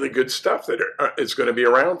some really good stuff that is going to be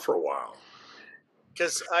around for a while.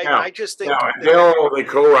 Because I just think Adele only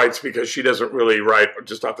co-writes because she doesn't really write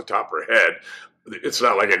just off the top of her head. It's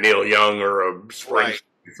not like a Neil Young or a Springsteen.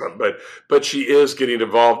 But she is getting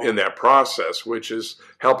involved in that process, which is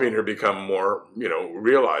helping her become more,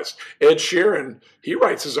 realized. Ed Sheeran, he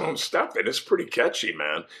writes his own stuff, and it's pretty catchy,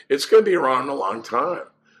 man. It's going to be around a long time.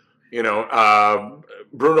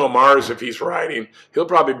 Bruno Mars, if he's writing, he'll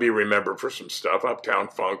probably be remembered for some stuff. Uptown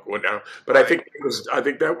Funk went down, but I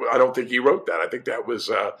don't think he wrote that. I think that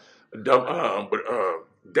was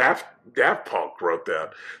Daft Punk wrote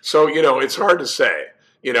that. So it's hard to say.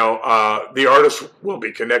 The artist will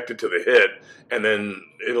be connected to the hit, and then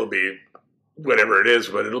it'll be whatever it is,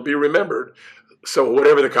 but it'll be remembered. So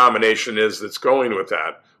whatever the combination is that's going with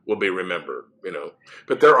that will be remembered,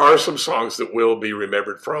 But there are some songs that will be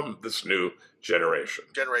remembered from this new generation.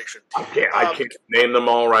 I can't name them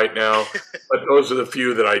all right now, but those are the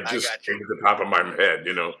few that I just came to the top of my head,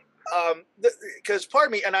 Because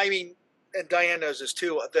pardon me, and I mean, and Diane knows this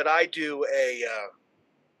too, that I do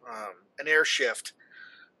an air shift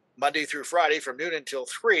Monday through Friday from noon until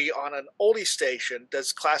 3 on an oldie station,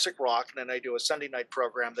 does classic rock, and then I do a Sunday night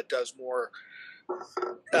program that does more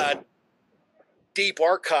deep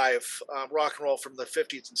archive rock and roll from the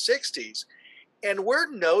 50s and 60s. And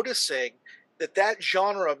we're noticing that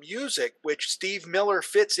genre of music, which Steve Miller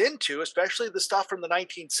fits into, especially the stuff from the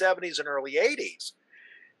 1970s and early 80s,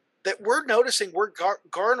 that we're noticing we're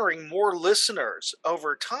garnering more listeners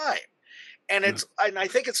over time. And and I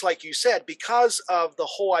think it's like you said, because of the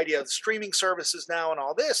whole idea of the streaming services now and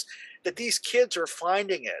all this, that these kids are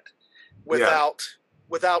finding it without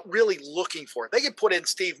really looking for it. They can put in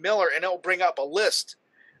Steve Miller and it'll bring up a list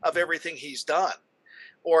of everything he's done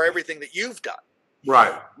or everything that you've done.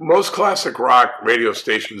 Right. Most classic rock radio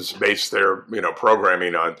stations base their,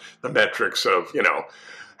 programming on the metrics of,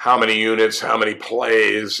 how many units, how many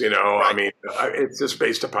plays, I mean, it's just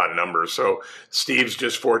based upon numbers. So Steve's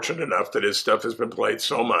just fortunate enough that his stuff has been played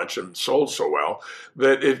so much and sold so well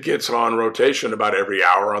that it gets on rotation about every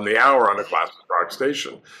hour on the hour on a classic rock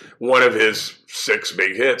station. One of his 6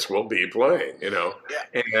 big hits will be playing,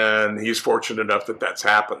 and he's fortunate enough that that's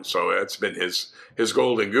happened. So it's been his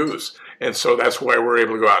golden goose. And so that's why we're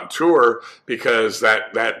able to go out and tour, because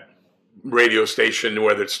that radio station,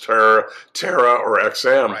 whether it's Terra or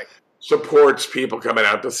XM, supports people coming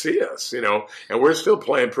out to see us, and we're still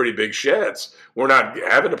playing pretty big sheds. We're not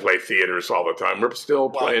having to play theaters all the time. We're still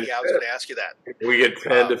playing. Yeah, I was going to ask you that. We get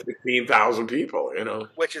 10 to 15,000 people,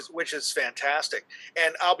 which is fantastic.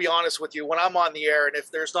 And I'll be honest with you, when I'm on the air, and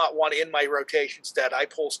if there's not one in my rotation stat, I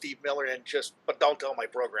pull Steve Miller in but don't tell my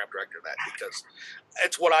program director that, because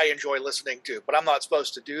it's what I enjoy listening to. But I'm not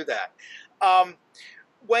supposed to do that.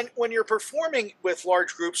 When you're performing with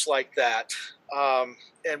large groups like that,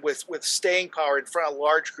 and with staying power in front of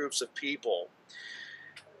large groups of people,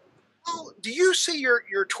 do you see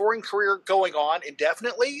your touring career going on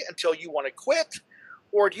indefinitely until you want to quit?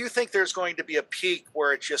 Or do you think there's going to be a peak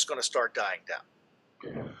where it's just going to start dying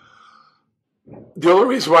down? The only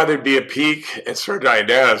reason why there'd be a peak and start dying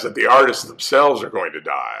down is that the artists themselves are going to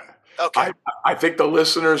die. Okay. I think the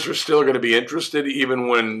listeners are still going to be interested even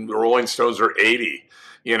when the Rolling Stones are 80.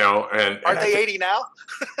 And aren't they 80 now?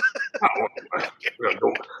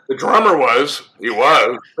 The drummer was. He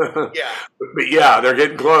was. Yeah. But yeah, they're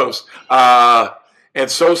getting close.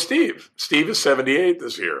 And so Steve. Steve is 78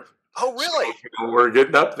 this year. Oh, really? So, we're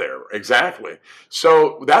getting up there. Exactly.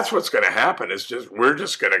 So that's what's going to happen. We're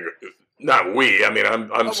just going to, not we. I mean, I'm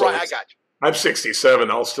right, I got you. I'm 67.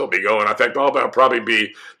 I'll still be going. I think I'll probably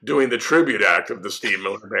be doing the tribute act of the Steve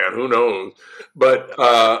Miller Band. Who knows? But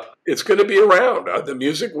it's going to be around. The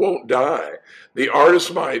music won't die. The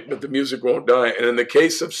artist might, but the music won't die. And in the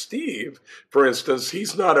case of Steve, for instance,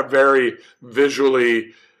 he's not a very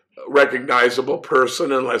visually recognizable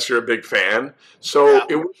person unless you're a big fan. So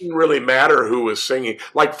it wouldn't really matter who was singing.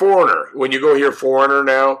 Like Foreigner. When you go hear Foreigner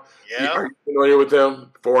now, are you familiar with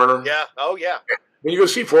them? Foreigner? Yeah. Oh, yeah. when you go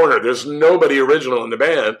see Foreigner, there's nobody original in the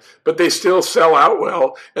band, but they still sell out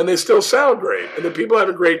well, and they still sound great, and the people have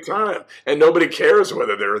a great time, and nobody cares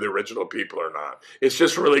whether they're the original people or not. It's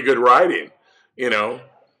just really good writing, you know.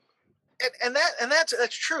 And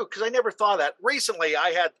that's true, because I never thought of that. Recently,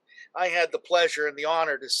 I had the pleasure and the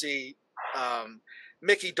honor to see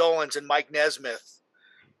Mickey Dolenz and Mike Nesmith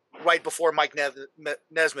right before Mike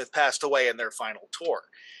Nesmith passed away in their final tour.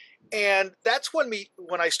 And that's when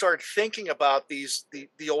I started thinking about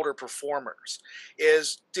the older performers,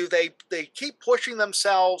 is do they keep pushing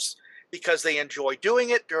themselves because they enjoy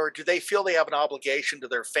doing it, or do they feel they have an obligation to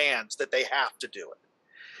their fans that they have to do it?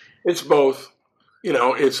 It's both. You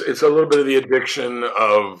know, it's a little bit of the addiction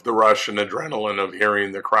of the rush and adrenaline of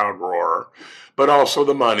hearing the crowd roar, but also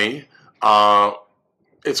the money.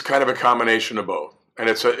 It's kind of a combination of both, and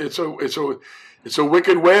it's a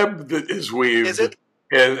wicked web that is weaved. Is it?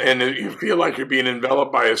 And you feel like you're being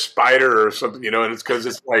enveloped by a spider or something, you know, and it's because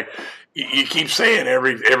it's like you keep saying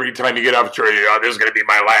every time you get off the tour, oh, this is going to be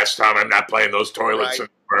my last time. I'm not playing those toilets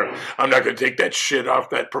anymore. I'm not going to take that shit off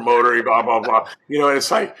that promoter, blah, blah, blah. You know, and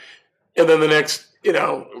it's like, and then the next, you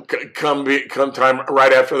know, come time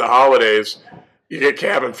right after the holidays, you get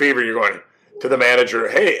cabin fever. You're going to the manager,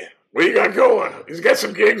 hey, what you got going? He's got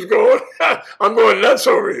some gigs going. I'm going nuts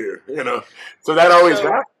over here, you know. So that always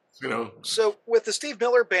happens. You know. So with the Steve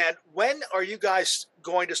Miller Band, when are you guys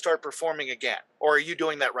going to start performing again? Or are you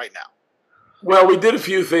doing that right now? Well, we did a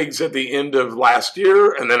few things at the end of last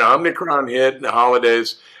year, and then Omicron hit in the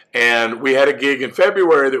holidays, and we had a gig in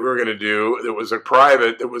February that we were going to do that was a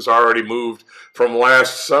private that was already moved from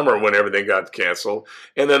last summer when everything got canceled.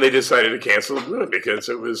 And then they decided to cancel it because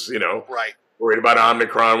it was, you know, worried about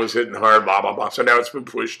Omicron was hitting hard, blah, blah, blah. So now it's been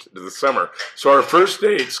pushed to the summer. So our first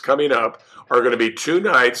dates coming up are going to be 2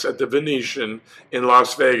 nights at the Venetian in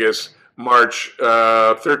Las Vegas, March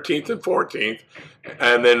 13th and 14th.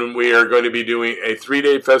 And then we are going to be doing a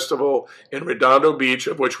 3-day festival in Redondo Beach,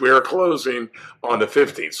 of which we are closing on the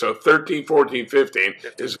 15th. So 13, 14, 15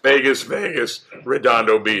 is Vegas,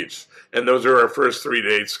 Redondo Beach. And those are our first 3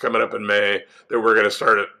 dates coming up in May that we're going to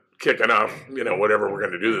start kicking off, you know, whatever we're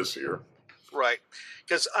going to do this year. Right.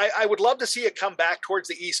 Because I would love to see it come back towards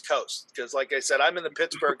the East Coast. Because, like I said, I'm in the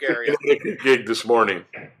Pittsburgh area. Gig this morning.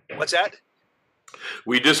 What's that?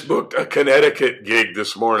 We just booked a Connecticut gig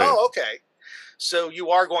this morning. Oh, okay. So you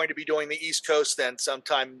are going to be doing the East Coast then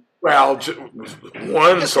sometime? Well, just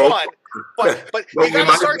one. But you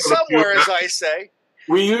got to start somewhere, as I say.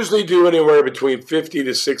 We usually do anywhere between 50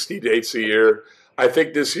 to 60 dates a year. I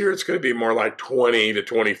think this year it's going to be more like 20 to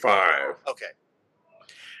 25. Okay.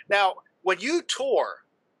 Now, when you tour,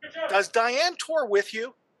 does Diane tour with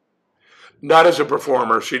you? Not as a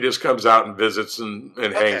performer. She just comes out and visits and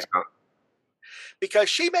hangs out. Because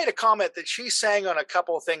she made a comment that she sang on a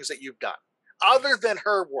couple of things that you've done, other than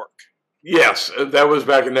her work. Yes, that was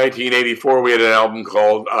back in 1984. We had an album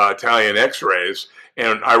called Italian X-Rays,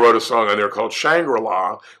 and I wrote a song on there called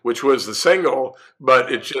Shangri-La, which was the single,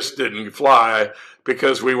 but it just didn't fly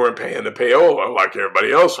because we weren't paying the payola like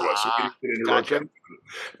everybody else was. So we didn't get into rotation.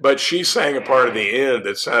 But she sang a part at the end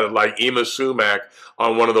that sounded like Yma Sumac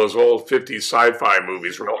on one of those old 50s sci-fi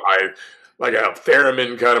movies, real high, like a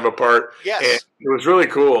theremin kind of a part. Yes. And it was really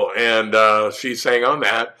cool. And she sang on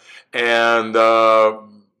that. And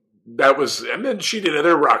that was, and then she did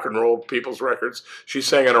other rock and roll people's records. She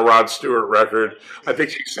sang on a Rod Stewart record. I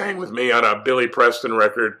think she sang with me on a Billy Preston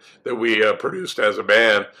record that we produced as a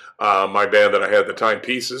band. My band that I had at the time,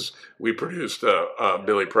 Pieces, we produced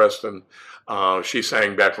Billy Preston. She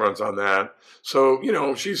sang backgrounds on that. So, you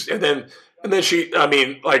know, and then she, I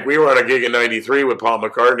mean, like we were on a gig in 93 with Paul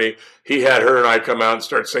McCartney. He had her and I come out and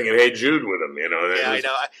start singing Hey Jude with him, you know. Yeah, I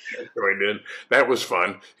know. That was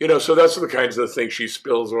fun. You know, so that's the kinds of things she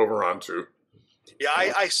spills over onto. Yeah,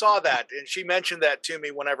 I saw that, and she mentioned that to me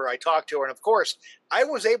whenever I talked to her. And, of course, I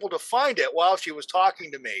was able to find it while she was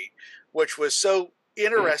talking to me, which was so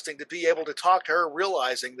interesting to be able to talk to her,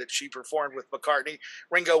 realizing that she performed with McCartney.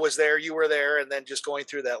 Ringo was there, you were there, and then just going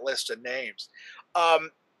through that list of names.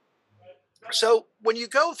 So when you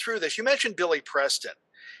go through this, you mentioned Billy Preston,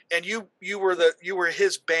 and you were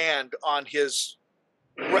his band on his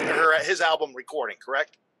album recording,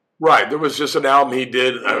 correct? Right. There was just an album he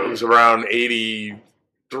did. It was around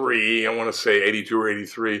 83. I want to say 82 or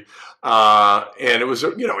 83. And it was,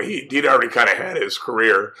 you know, he'd already kind of had his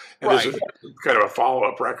career. And This was kind of a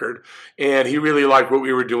follow-up record. And he really liked what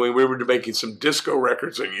we were doing. We were making some disco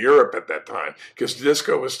records in Europe at that time because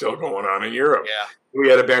disco was still going on in Europe. Yeah. We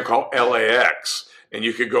had a band called LAX. And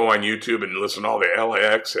you could go on YouTube and listen to all the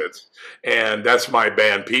LAX hits. And that's my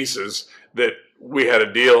band Pieces that we had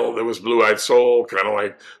a deal that was Blue Eyed Soul, kind of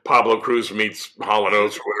like Pablo Cruz meets Hall &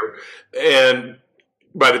 Oates, or whatever. And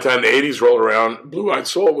by the time the 80s rolled around, Blue Eyed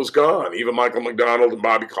Soul was gone. Even Michael McDonald and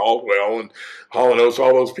Bobby Caldwell and Hall & Oates,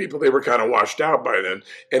 all those people, they were kind of washed out by then.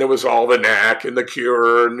 And it was all the Knack and the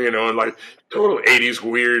Cure and, and like total 80s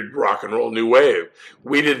weird rock and roll new wave.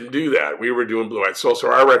 We didn't do that. We were doing Blue Eyed Soul.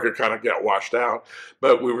 So our record kind of got washed out.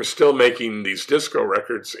 But we were still making these disco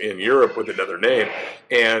records in Europe with another name.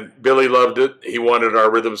 And Billy loved it. He wanted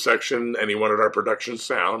our rhythm section and he wanted our production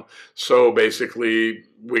sound. So basically,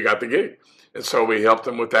 we got the gig. And so we helped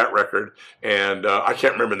him with that record. And I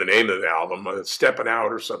can't remember the name of the album, Stepping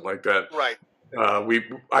Out or something like that. Right.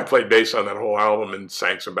 I played bass on that whole album and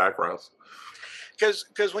sang some backgrounds.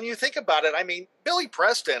 Because when you think about it, I mean, Billy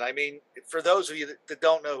Preston, I mean, for those of you that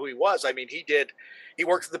don't know who he was, I mean, he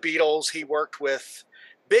worked with the Beatles, he worked with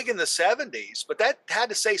Big in the 70s, but that had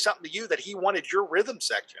to say something to you that he wanted your rhythm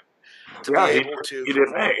section to be able to. He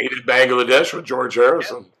did Bangladesh with George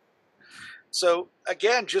Harrison. Yeah. So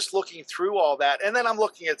again, just looking through all that, and then I'm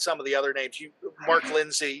looking at some of the other names. Mark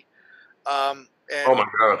Lindsay. Oh my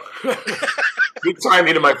God! He signed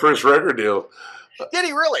me to my first record deal. Did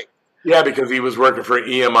he really? Yeah, because he was working for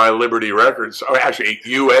EMI Liberty Records, or actually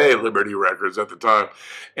UA Liberty Records at the time,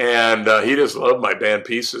 and he just loved my band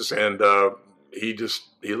Pieces, and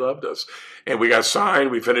he loved us. And we got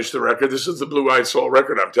signed. We finished the record. This is the Blue Eyed Soul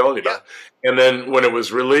record I'm telling you about. Yeah. And then when it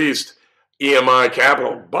was released, EMI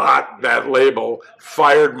Capital bought that label,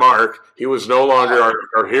 fired Mark. He was no longer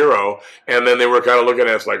our hero. And then they were kind of looking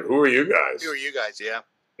at us like, who are you guys? Who are you guys, yeah.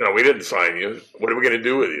 No, we didn't sign you. What are we going to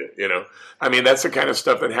do with you? I mean, that's the kind of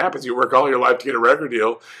stuff that happens. You work all your life to get a record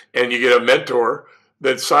deal, and you get a mentor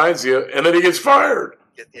that signs you, and then he gets fired.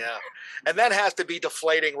 Yeah. And that has to be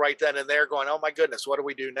deflating right then and there, going, oh, my goodness, what do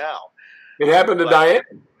we do now? It happened to Diane.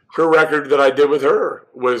 Her record that I did with her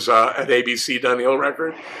was an ABC Dunhill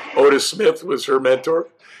record. Otis Smith was her mentor.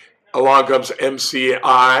 Along comes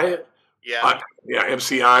MCI. Yeah.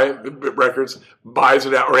 MCI Records buys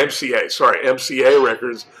it out, or MCA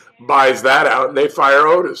Records buys that out, and they fire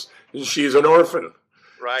Otis. And she's an orphan.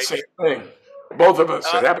 Right. Same thing. Both of us.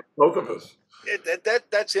 It happened to both of us.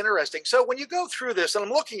 That's interesting. So when you go through this, and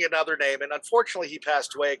I'm looking at another name, and unfortunately he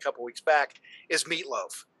passed away a couple weeks back, is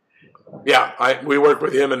Meatloaf. Yeah, we worked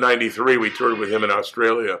with him in '93. We toured with him in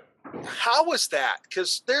Australia. How was that?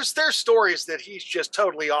 Because there's stories that he's just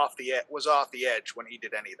totally off the edge when he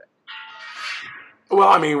did anything. Well,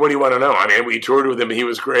 I mean, what do you want to know? I mean, we toured with him. He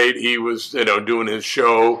was great. He was, doing his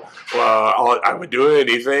show. I would do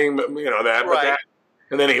anything, but that. Right. But that.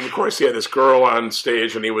 And then, of course, he had this girl on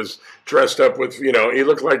stage, and he was dressed up with, he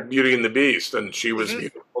looked like Beauty and the Beast, and she was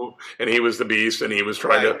beautiful, and he was the Beast, and he was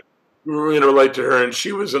trying to relate to her, and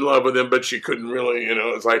she was in love with him, but she couldn't really,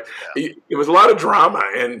 it's like, it was a lot of drama,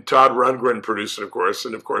 and Todd Rundgren produced it, of course,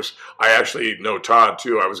 and of course, I actually know Todd,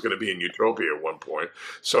 too. I was going to be in Utopia at one point,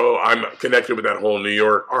 so I'm connected with that whole New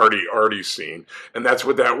York arty scene, and that's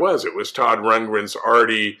what that was. It was Todd Rundgren's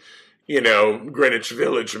arty, Greenwich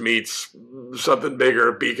Village meets something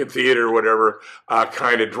bigger, Beacon Theater, or whatever,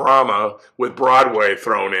 kind of drama with Broadway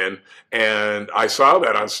thrown in. And I saw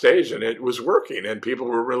that on stage, and it was working. And people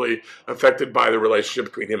were really affected by the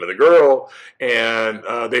relationship between him and the girl. And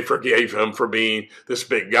they forgave him for being this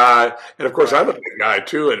big guy. And, of course, I'm a big guy,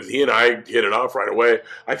 too. And he and I hit it off right away.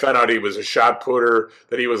 I found out he was a shot putter,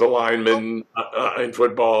 that he was a lineman in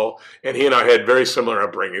football. And he and I had very similar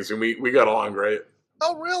upbringings, and we got along great.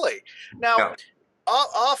 Oh, really? Now,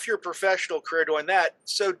 off your professional career doing that,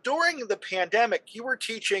 so during the pandemic, you were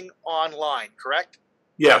teaching online, correct?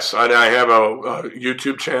 Yes, and I have a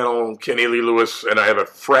YouTube channel, Kenny Lee Lewis, and I have a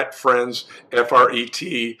Fret Friends,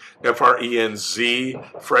 FRET,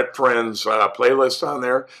 FRENZ, Fret Friends playlist on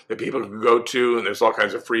there that people can go to, and there's all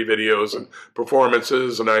kinds of free videos and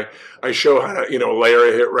performances, and I show how to, layer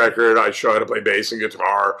a hit record, I show how to play bass and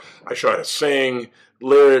guitar, I show how to sing,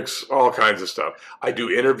 lyrics, all kinds of stuff. I do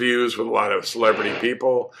interviews with a lot of celebrity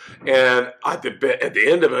people, and at the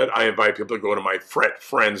end of it, I invite people to go to my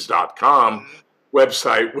fretfriends.com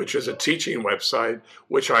website, which is a teaching website,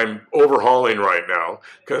 which I'm overhauling right now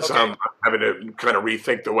because I'm having to kind of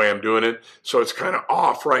rethink the way I'm doing it. So it's kind of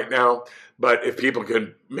off right now. But if people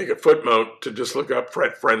can make a footnote to just look up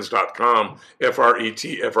fretfriends.com,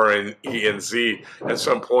 FRETFRENZ, at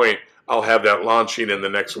some point, I'll have that launching in the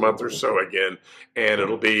next month or so again, and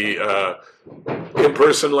it'll be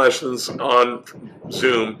in-person lessons on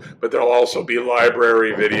Zoom, but there'll also be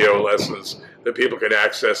library video lessons that people can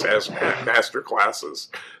access as master classes.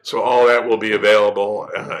 So all that will be available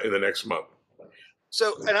in the next month.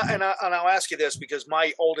 So, and I'll ask you this because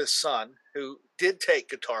my oldest son, who did take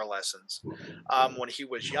guitar lessons when he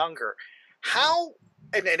was younger, How,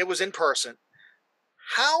 and it was in person,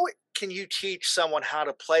 how can you teach someone how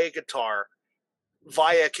to play a guitar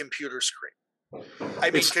via a computer screen?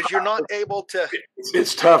 I mean, because you're not able to.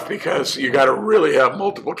 It's tough because you got to really have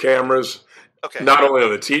multiple cameras. Okay. Not only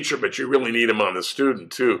on the teacher, but you really need them on the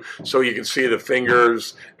student too, so you can see the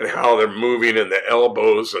fingers and how they're moving, and the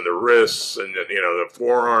elbows and the wrists and the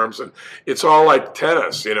forearms, and it's all like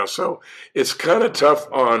tennis, So it's kind of tough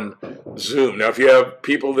on Zoom. Now, if you have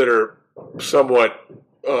people that are somewhat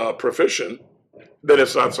proficient, then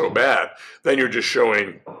it's not so bad. Then you're just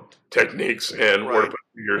showing techniques and where to put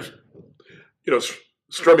fingers,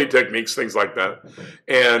 strumming techniques, things like that.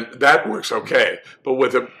 And that works okay. But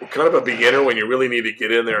with a kind of a beginner, when you really need to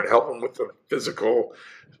get in there and help them with the physical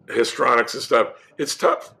histrionics and stuff, it's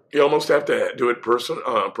tough. You almost have to do it person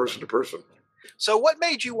to person. So what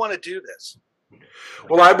made you want to do this?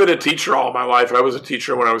 Well, I've been a teacher all my life. I was a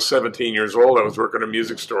teacher when I was 17 years old. I was working at a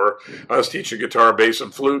music store. I was teaching guitar, bass,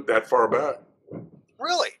 and flute that far back.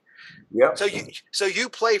 Really? Yeah. So you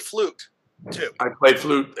play flute too? I played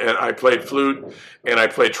flute and I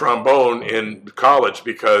played trombone in college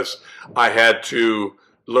because I had to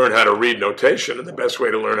learn how to read notation, and the best way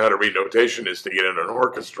to learn how to read notation is to get in an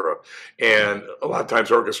orchestra. And a lot of times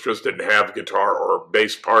orchestras didn't have guitar or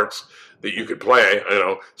bass parts that you could play,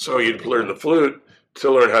 so you'd learn the flute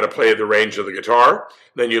to learn how to play the range of the guitar.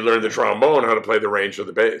 Then you learn the trombone, how to play the range of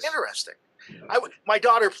the bass. Interesting. My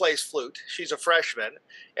daughter plays flute. She's a freshman.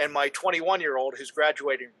 And my 21-year-old who's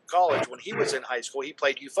graduating from college, when he was in high school, he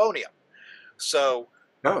played euphonium. So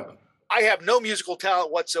I have no musical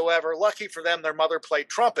talent whatsoever. Lucky for them, their mother played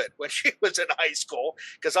trumpet when she was in high school,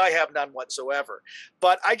 because I have none whatsoever.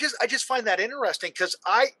 But I just find that interesting because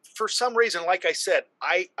for some reason, like I said,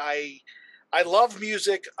 I love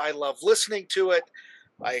music. I love listening to it.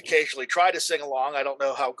 I occasionally try to sing along. I don't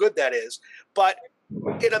know how good that is, but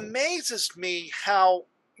it amazes me how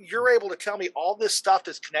you're able to tell me all this stuff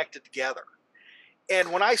is connected together.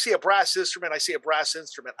 And when I see a brass instrument, I see a brass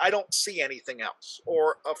instrument. I don't see anything else,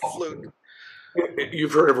 or a flute.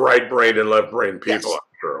 You've heard of right brain and left brain people, yes. I'm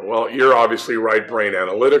sure. Well, you're obviously right brain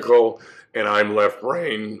analytical, and I'm left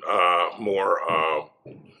brain more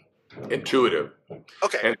intuitive.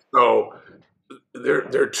 Okay. And so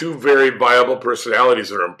they're two very viable personalities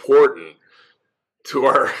that are important to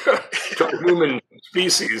our human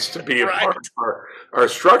species to be a part of our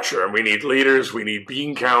structure. And we need leaders, we need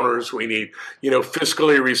bean counters, we need,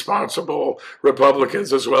 fiscally responsible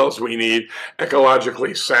Republicans, as well as we need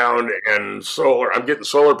ecologically sound and solar. I'm getting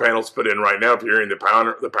solar panels put in right now. If you're hearing the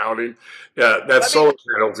pounding, solar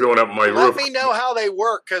panels going up my roof. Let me know how they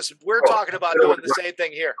work, because we're talking about doing the same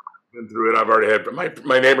thing here. Been through it. I've already had,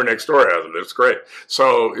 my neighbor next door has them. It's great.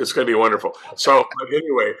 So it's going to be wonderful. So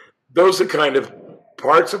anyway, those are kind of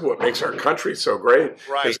parts of what makes our country so great.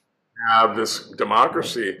 Right. Is we have this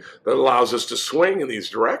democracy that allows us to swing in these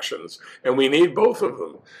directions, and we need both of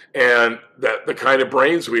them. And that the kind of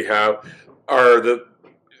brains we have are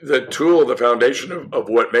the tool, the foundation of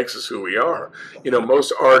what makes us who we are.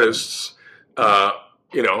 Most artists,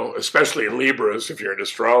 especially Libras, if you're in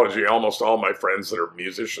astrology, almost all my friends that are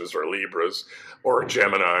musicians are Libras or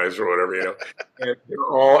Geminis or whatever, and they're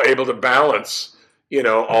all able to balance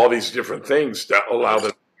all these different things that allow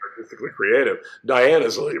them to be artistically creative. Diane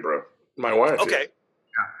is a Libra, my wife. Okay.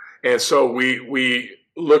 Yeah. And so we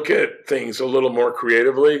look at things a little more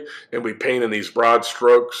creatively, and we paint in these broad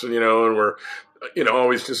strokes, and we're,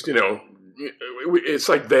 always just, it's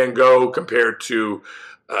like Van Gogh compared to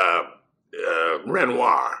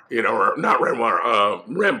Renoir, or not Renoir,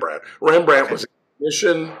 Rembrandt. Rembrandt was a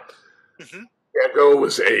mission. Mm-hmm. Van Gogh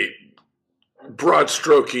was a broad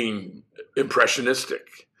stroking impressionistic.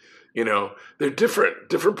 They're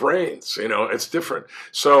different brains. It's different.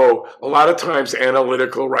 So a lot of times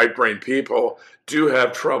analytical right brain people do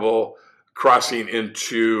have trouble crossing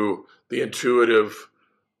into the intuitive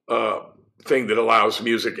thing that allows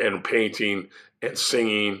music and painting and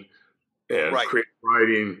singing and creative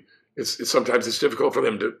writing. Sometimes it's difficult for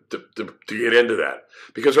them to get into that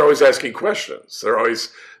because they're always asking questions. They're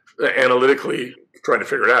always analytically trying to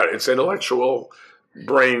figure it out. It's intellectual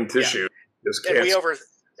brain tissue.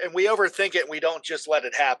 And we overthink it, and we don't just let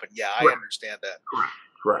it happen. Yeah, I understand that.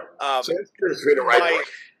 Correct. So it's the right brain,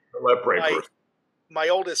 the left brain person. My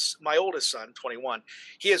oldest son, 21,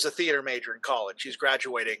 he is a theater major in college. He's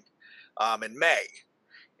graduating in May.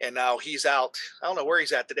 And now he's out. I don't know where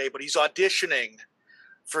he's at today, but he's auditioning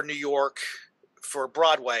for New York, for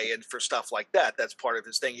Broadway, and for stuff like that. That's part of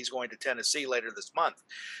his thing. He's going to Tennessee later this month.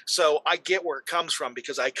 So I get where it comes from,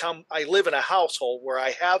 because I live in a household where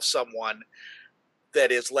I have someone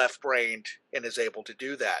that is left-brained and is able to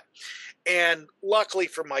do that. And luckily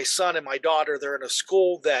for my son and my daughter, they're in a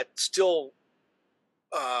school that still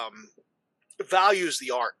values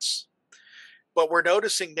the arts. But we're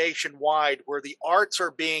noticing nationwide where the arts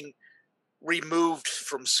are being removed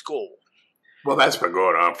from school. Well, that's been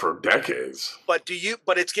going on for decades. But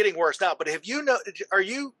it's getting worse now. But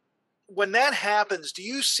when that happens, do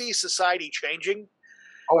you see society changing?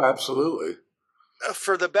 Oh, absolutely.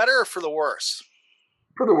 For the better or for the worse?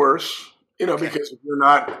 For the worse, Okay. because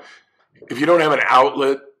if you don't have an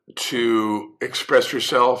outlet to express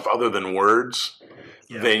yourself other than words,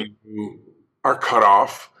 then you are cut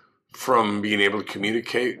off from being able to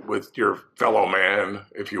communicate with your fellow man,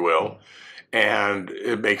 if you will. And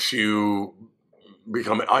it makes you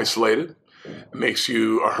become isolated, it makes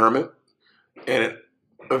you a hermit, and it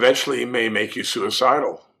eventually may make you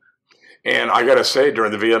suicidal. And I got to say,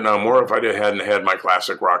 during the Vietnam War, if I hadn't had my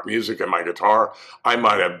classic rock music and my guitar, I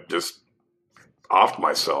might have just offed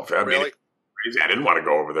myself. Really? I didn't want to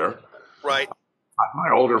go over there. Right.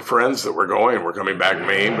 My older friends that were going were coming back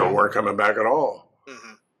maimed or weren't coming back at all.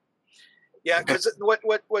 Mm-hmm. Yeah, because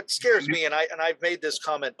what scares me, and I've made this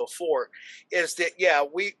comment before, is that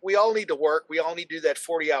we all need to work, we all need to do that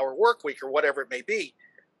 40-hour work week or whatever it may be,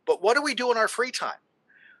 but what do we do in our free time?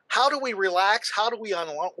 How do we relax? How do we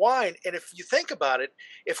unwind? And if you think about it,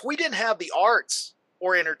 if we didn't have the arts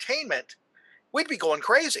or entertainment, we'd be going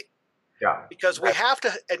crazy. Yeah. Because we have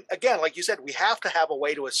to, and again, like you said, we have to have a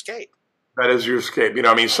way to escape. That is your escape.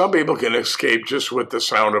 Some people can escape just with the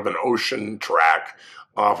sound of an ocean track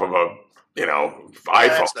off of a,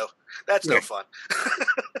 iPhone. That's no fun.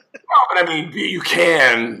 Well, but you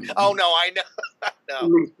can. Oh, no, I know.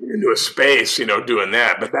 No. Into a space, doing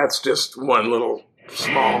that. But that's just one little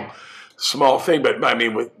small thing. But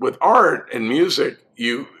with art and music,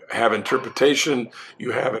 you have interpretation,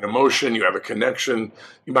 you have an emotion, you have a connection,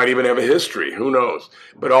 you might even have a history, who knows?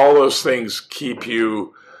 But all those things keep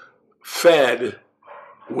you fed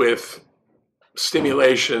with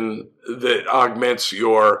stimulation that augments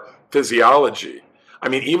your physiology.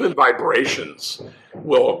 Even vibrations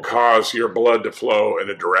will cause your blood to flow in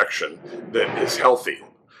a direction that is healthy.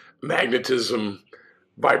 Magnetism,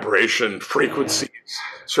 vibration, frequencies,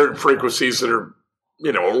 certain frequencies that are,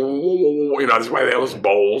 that's why they have those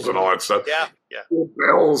bowls and all that stuff. Yeah.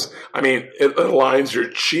 Bells. It aligns your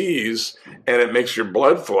cheese and it makes your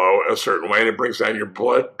blood flow a certain way and it brings down your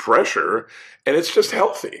blood pressure and it's just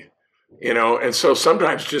healthy, And so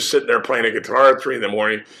sometimes just sitting there playing a guitar at 3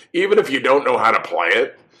 a.m, even if you don't know how to play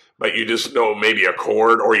it, but you just know maybe a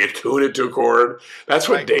chord or you tune it to a chord. That's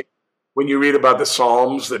what David, when you read about the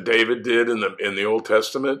Psalms that David did in the Old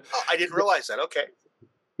Testament. Oh, I didn't realize that. Okay.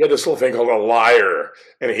 He had this little thing called a lyre,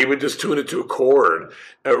 and he would just tune it to a chord,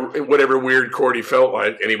 whatever weird chord he felt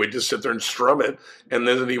like, and he would just sit there and strum it, and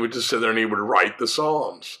then he would just sit there and he would write the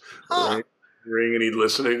Psalms. Huh. And he'd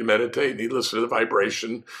listen, and he'd meditate, and he'd listen to the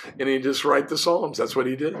vibration, and he'd just write the Psalms. That's what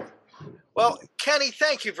he did. Well, Kenny,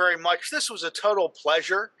 thank you very much. This was a total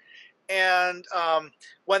pleasure. And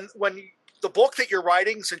when the book that you're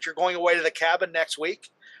writing, since you're going away to the cabin next week,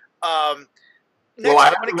 when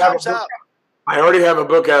it comes out. I already have a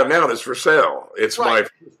book out now that's for sale. It's my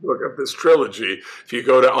first book of this trilogy. If you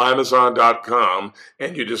go to Amazon.com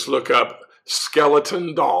and you just look up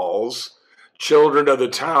Skeleton Dolls, Children of the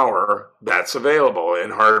Tower, that's available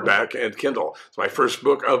in hardback and Kindle. It's my first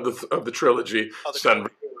book of the trilogy. It's done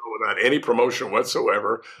without any promotion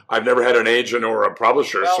whatsoever. I've never had an agent or a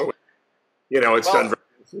publisher, so it's done.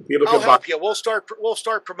 People I'll help you. We'll start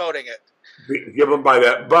promoting it. Give them by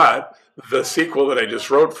that, but the sequel that I just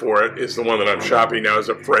wrote for it is the one that I'm shopping now as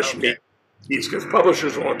a fresh meat piece because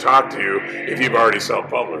publishers won't talk to you if you've already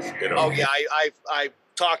self-published. Oh yeah, I've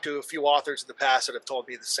talked to a few authors in the past that have told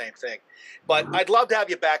me the same thing. But I'd love to have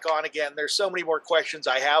you back on again. There's so many more questions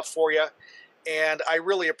I have for you, and I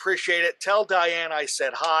really appreciate it. Tell Diane I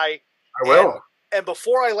said hi. I will. And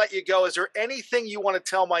before I let you go, is there anything you want to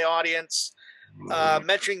tell my audience?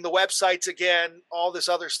 Mentioning the websites again, all this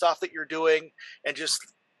other stuff that you're doing, and just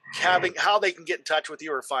having how they can get in touch with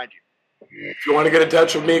you or find you. If you want to get in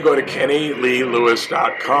touch with me, go to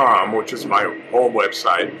KennyLeeLewis.com, which is my home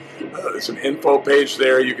website. There's an info page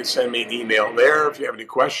there. You can send me an email there if you have any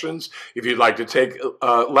questions. If you'd like to take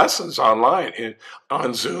lessons online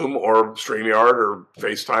on Zoom or StreamYard or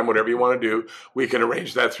FaceTime, whatever you want to do, we can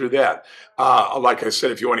arrange that through that. Like I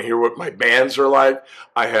said, if you want to hear what my bands are like,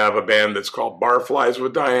 I have a band that's called Barflies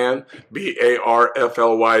with Diane,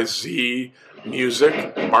 BARFLYZ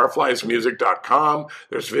Music, barfliesmusic.com.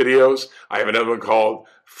 There's videos. I have another one called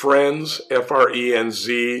Friends,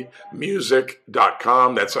 F-R-E-N-Z,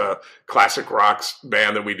 music.com. That's a classic rock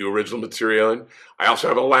band that we do original material in. I also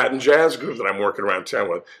have a Latin jazz group that I'm working around town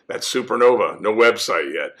with. That's Supernova. No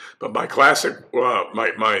website yet. But my classic,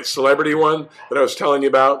 my celebrity one that I was telling you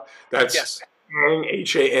about, that's Hang,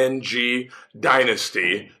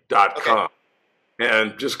 Dynasty.com. Okay.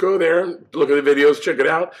 And just go there, look at the videos, check it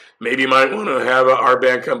out. Maybe you might want to have our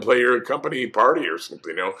band come play your company party or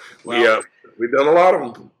something. We've done a lot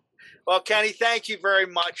of them. Well, Kenny, thank you very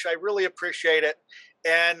much. I really appreciate it.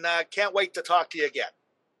 And can't wait to talk to you again.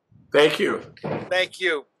 Thank you. Thank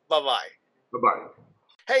you. Bye-bye. Bye-bye.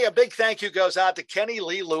 Hey, a big thank you goes out to Kenny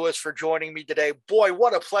Lee Lewis for joining me today. Boy,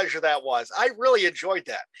 what a pleasure that was. I really enjoyed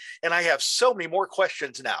that. And I have so many more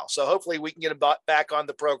questions now. So hopefully we can get him back on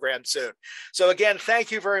the program soon. So again,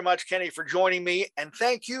 thank you very much, Kenny, for joining me. And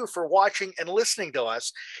thank you for watching and listening to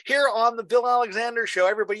us here on the Bill Alexander Show.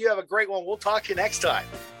 Everybody, you have a great one. We'll talk to you next time.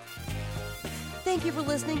 Thank you for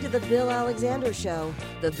listening to The Bill Alexander Show.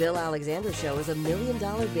 The Bill Alexander Show is a $1 Million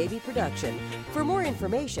Baby production. For more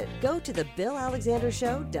information, go to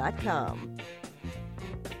thebillalexandershow.com.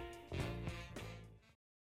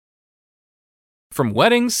 From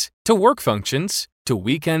weddings to work functions to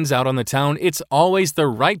weekends out on the town, it's always the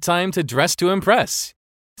right time to dress to impress.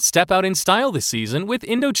 Step out in style this season with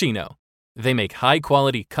Indochino. They make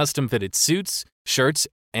high-quality custom-fitted suits, shirts,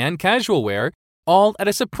 and casual wear, all at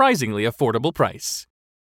a surprisingly affordable price.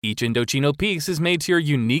 Each Indochino piece is made to your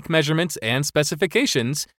unique measurements and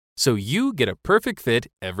specifications, so you get a perfect fit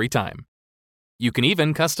every time. You can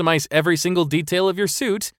even customize every single detail of your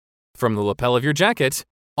suit, from the lapel of your jacket,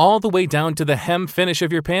 all the way down to the hem finish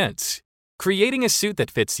of your pants. Creating a suit that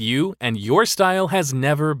fits you and your style has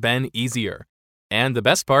never been easier. And the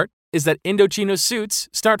best part is that Indochino suits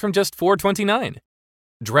start from just $4.29.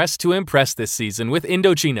 Dress to impress this season with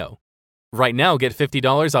Indochino. Right now, get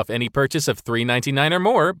 $50 off any purchase of $3.99 or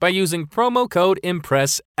more by using promo code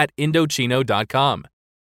IMPRESS at Indochino.com.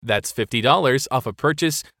 That's $50 off a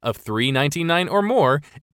purchase of $3.99 or more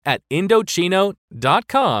at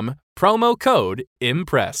Indochino.com, promo code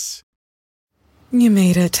IMPRESS. You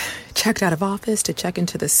made it. Checked out of office to check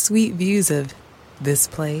into the sweet views of this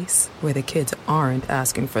place where the kids aren't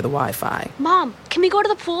asking for the Wi-Fi. Mom, can we go to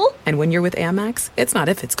the pool? And when you're with Amex, it's not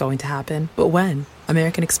if it's going to happen, but when.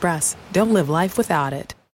 American Express. Don't live life without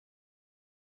it.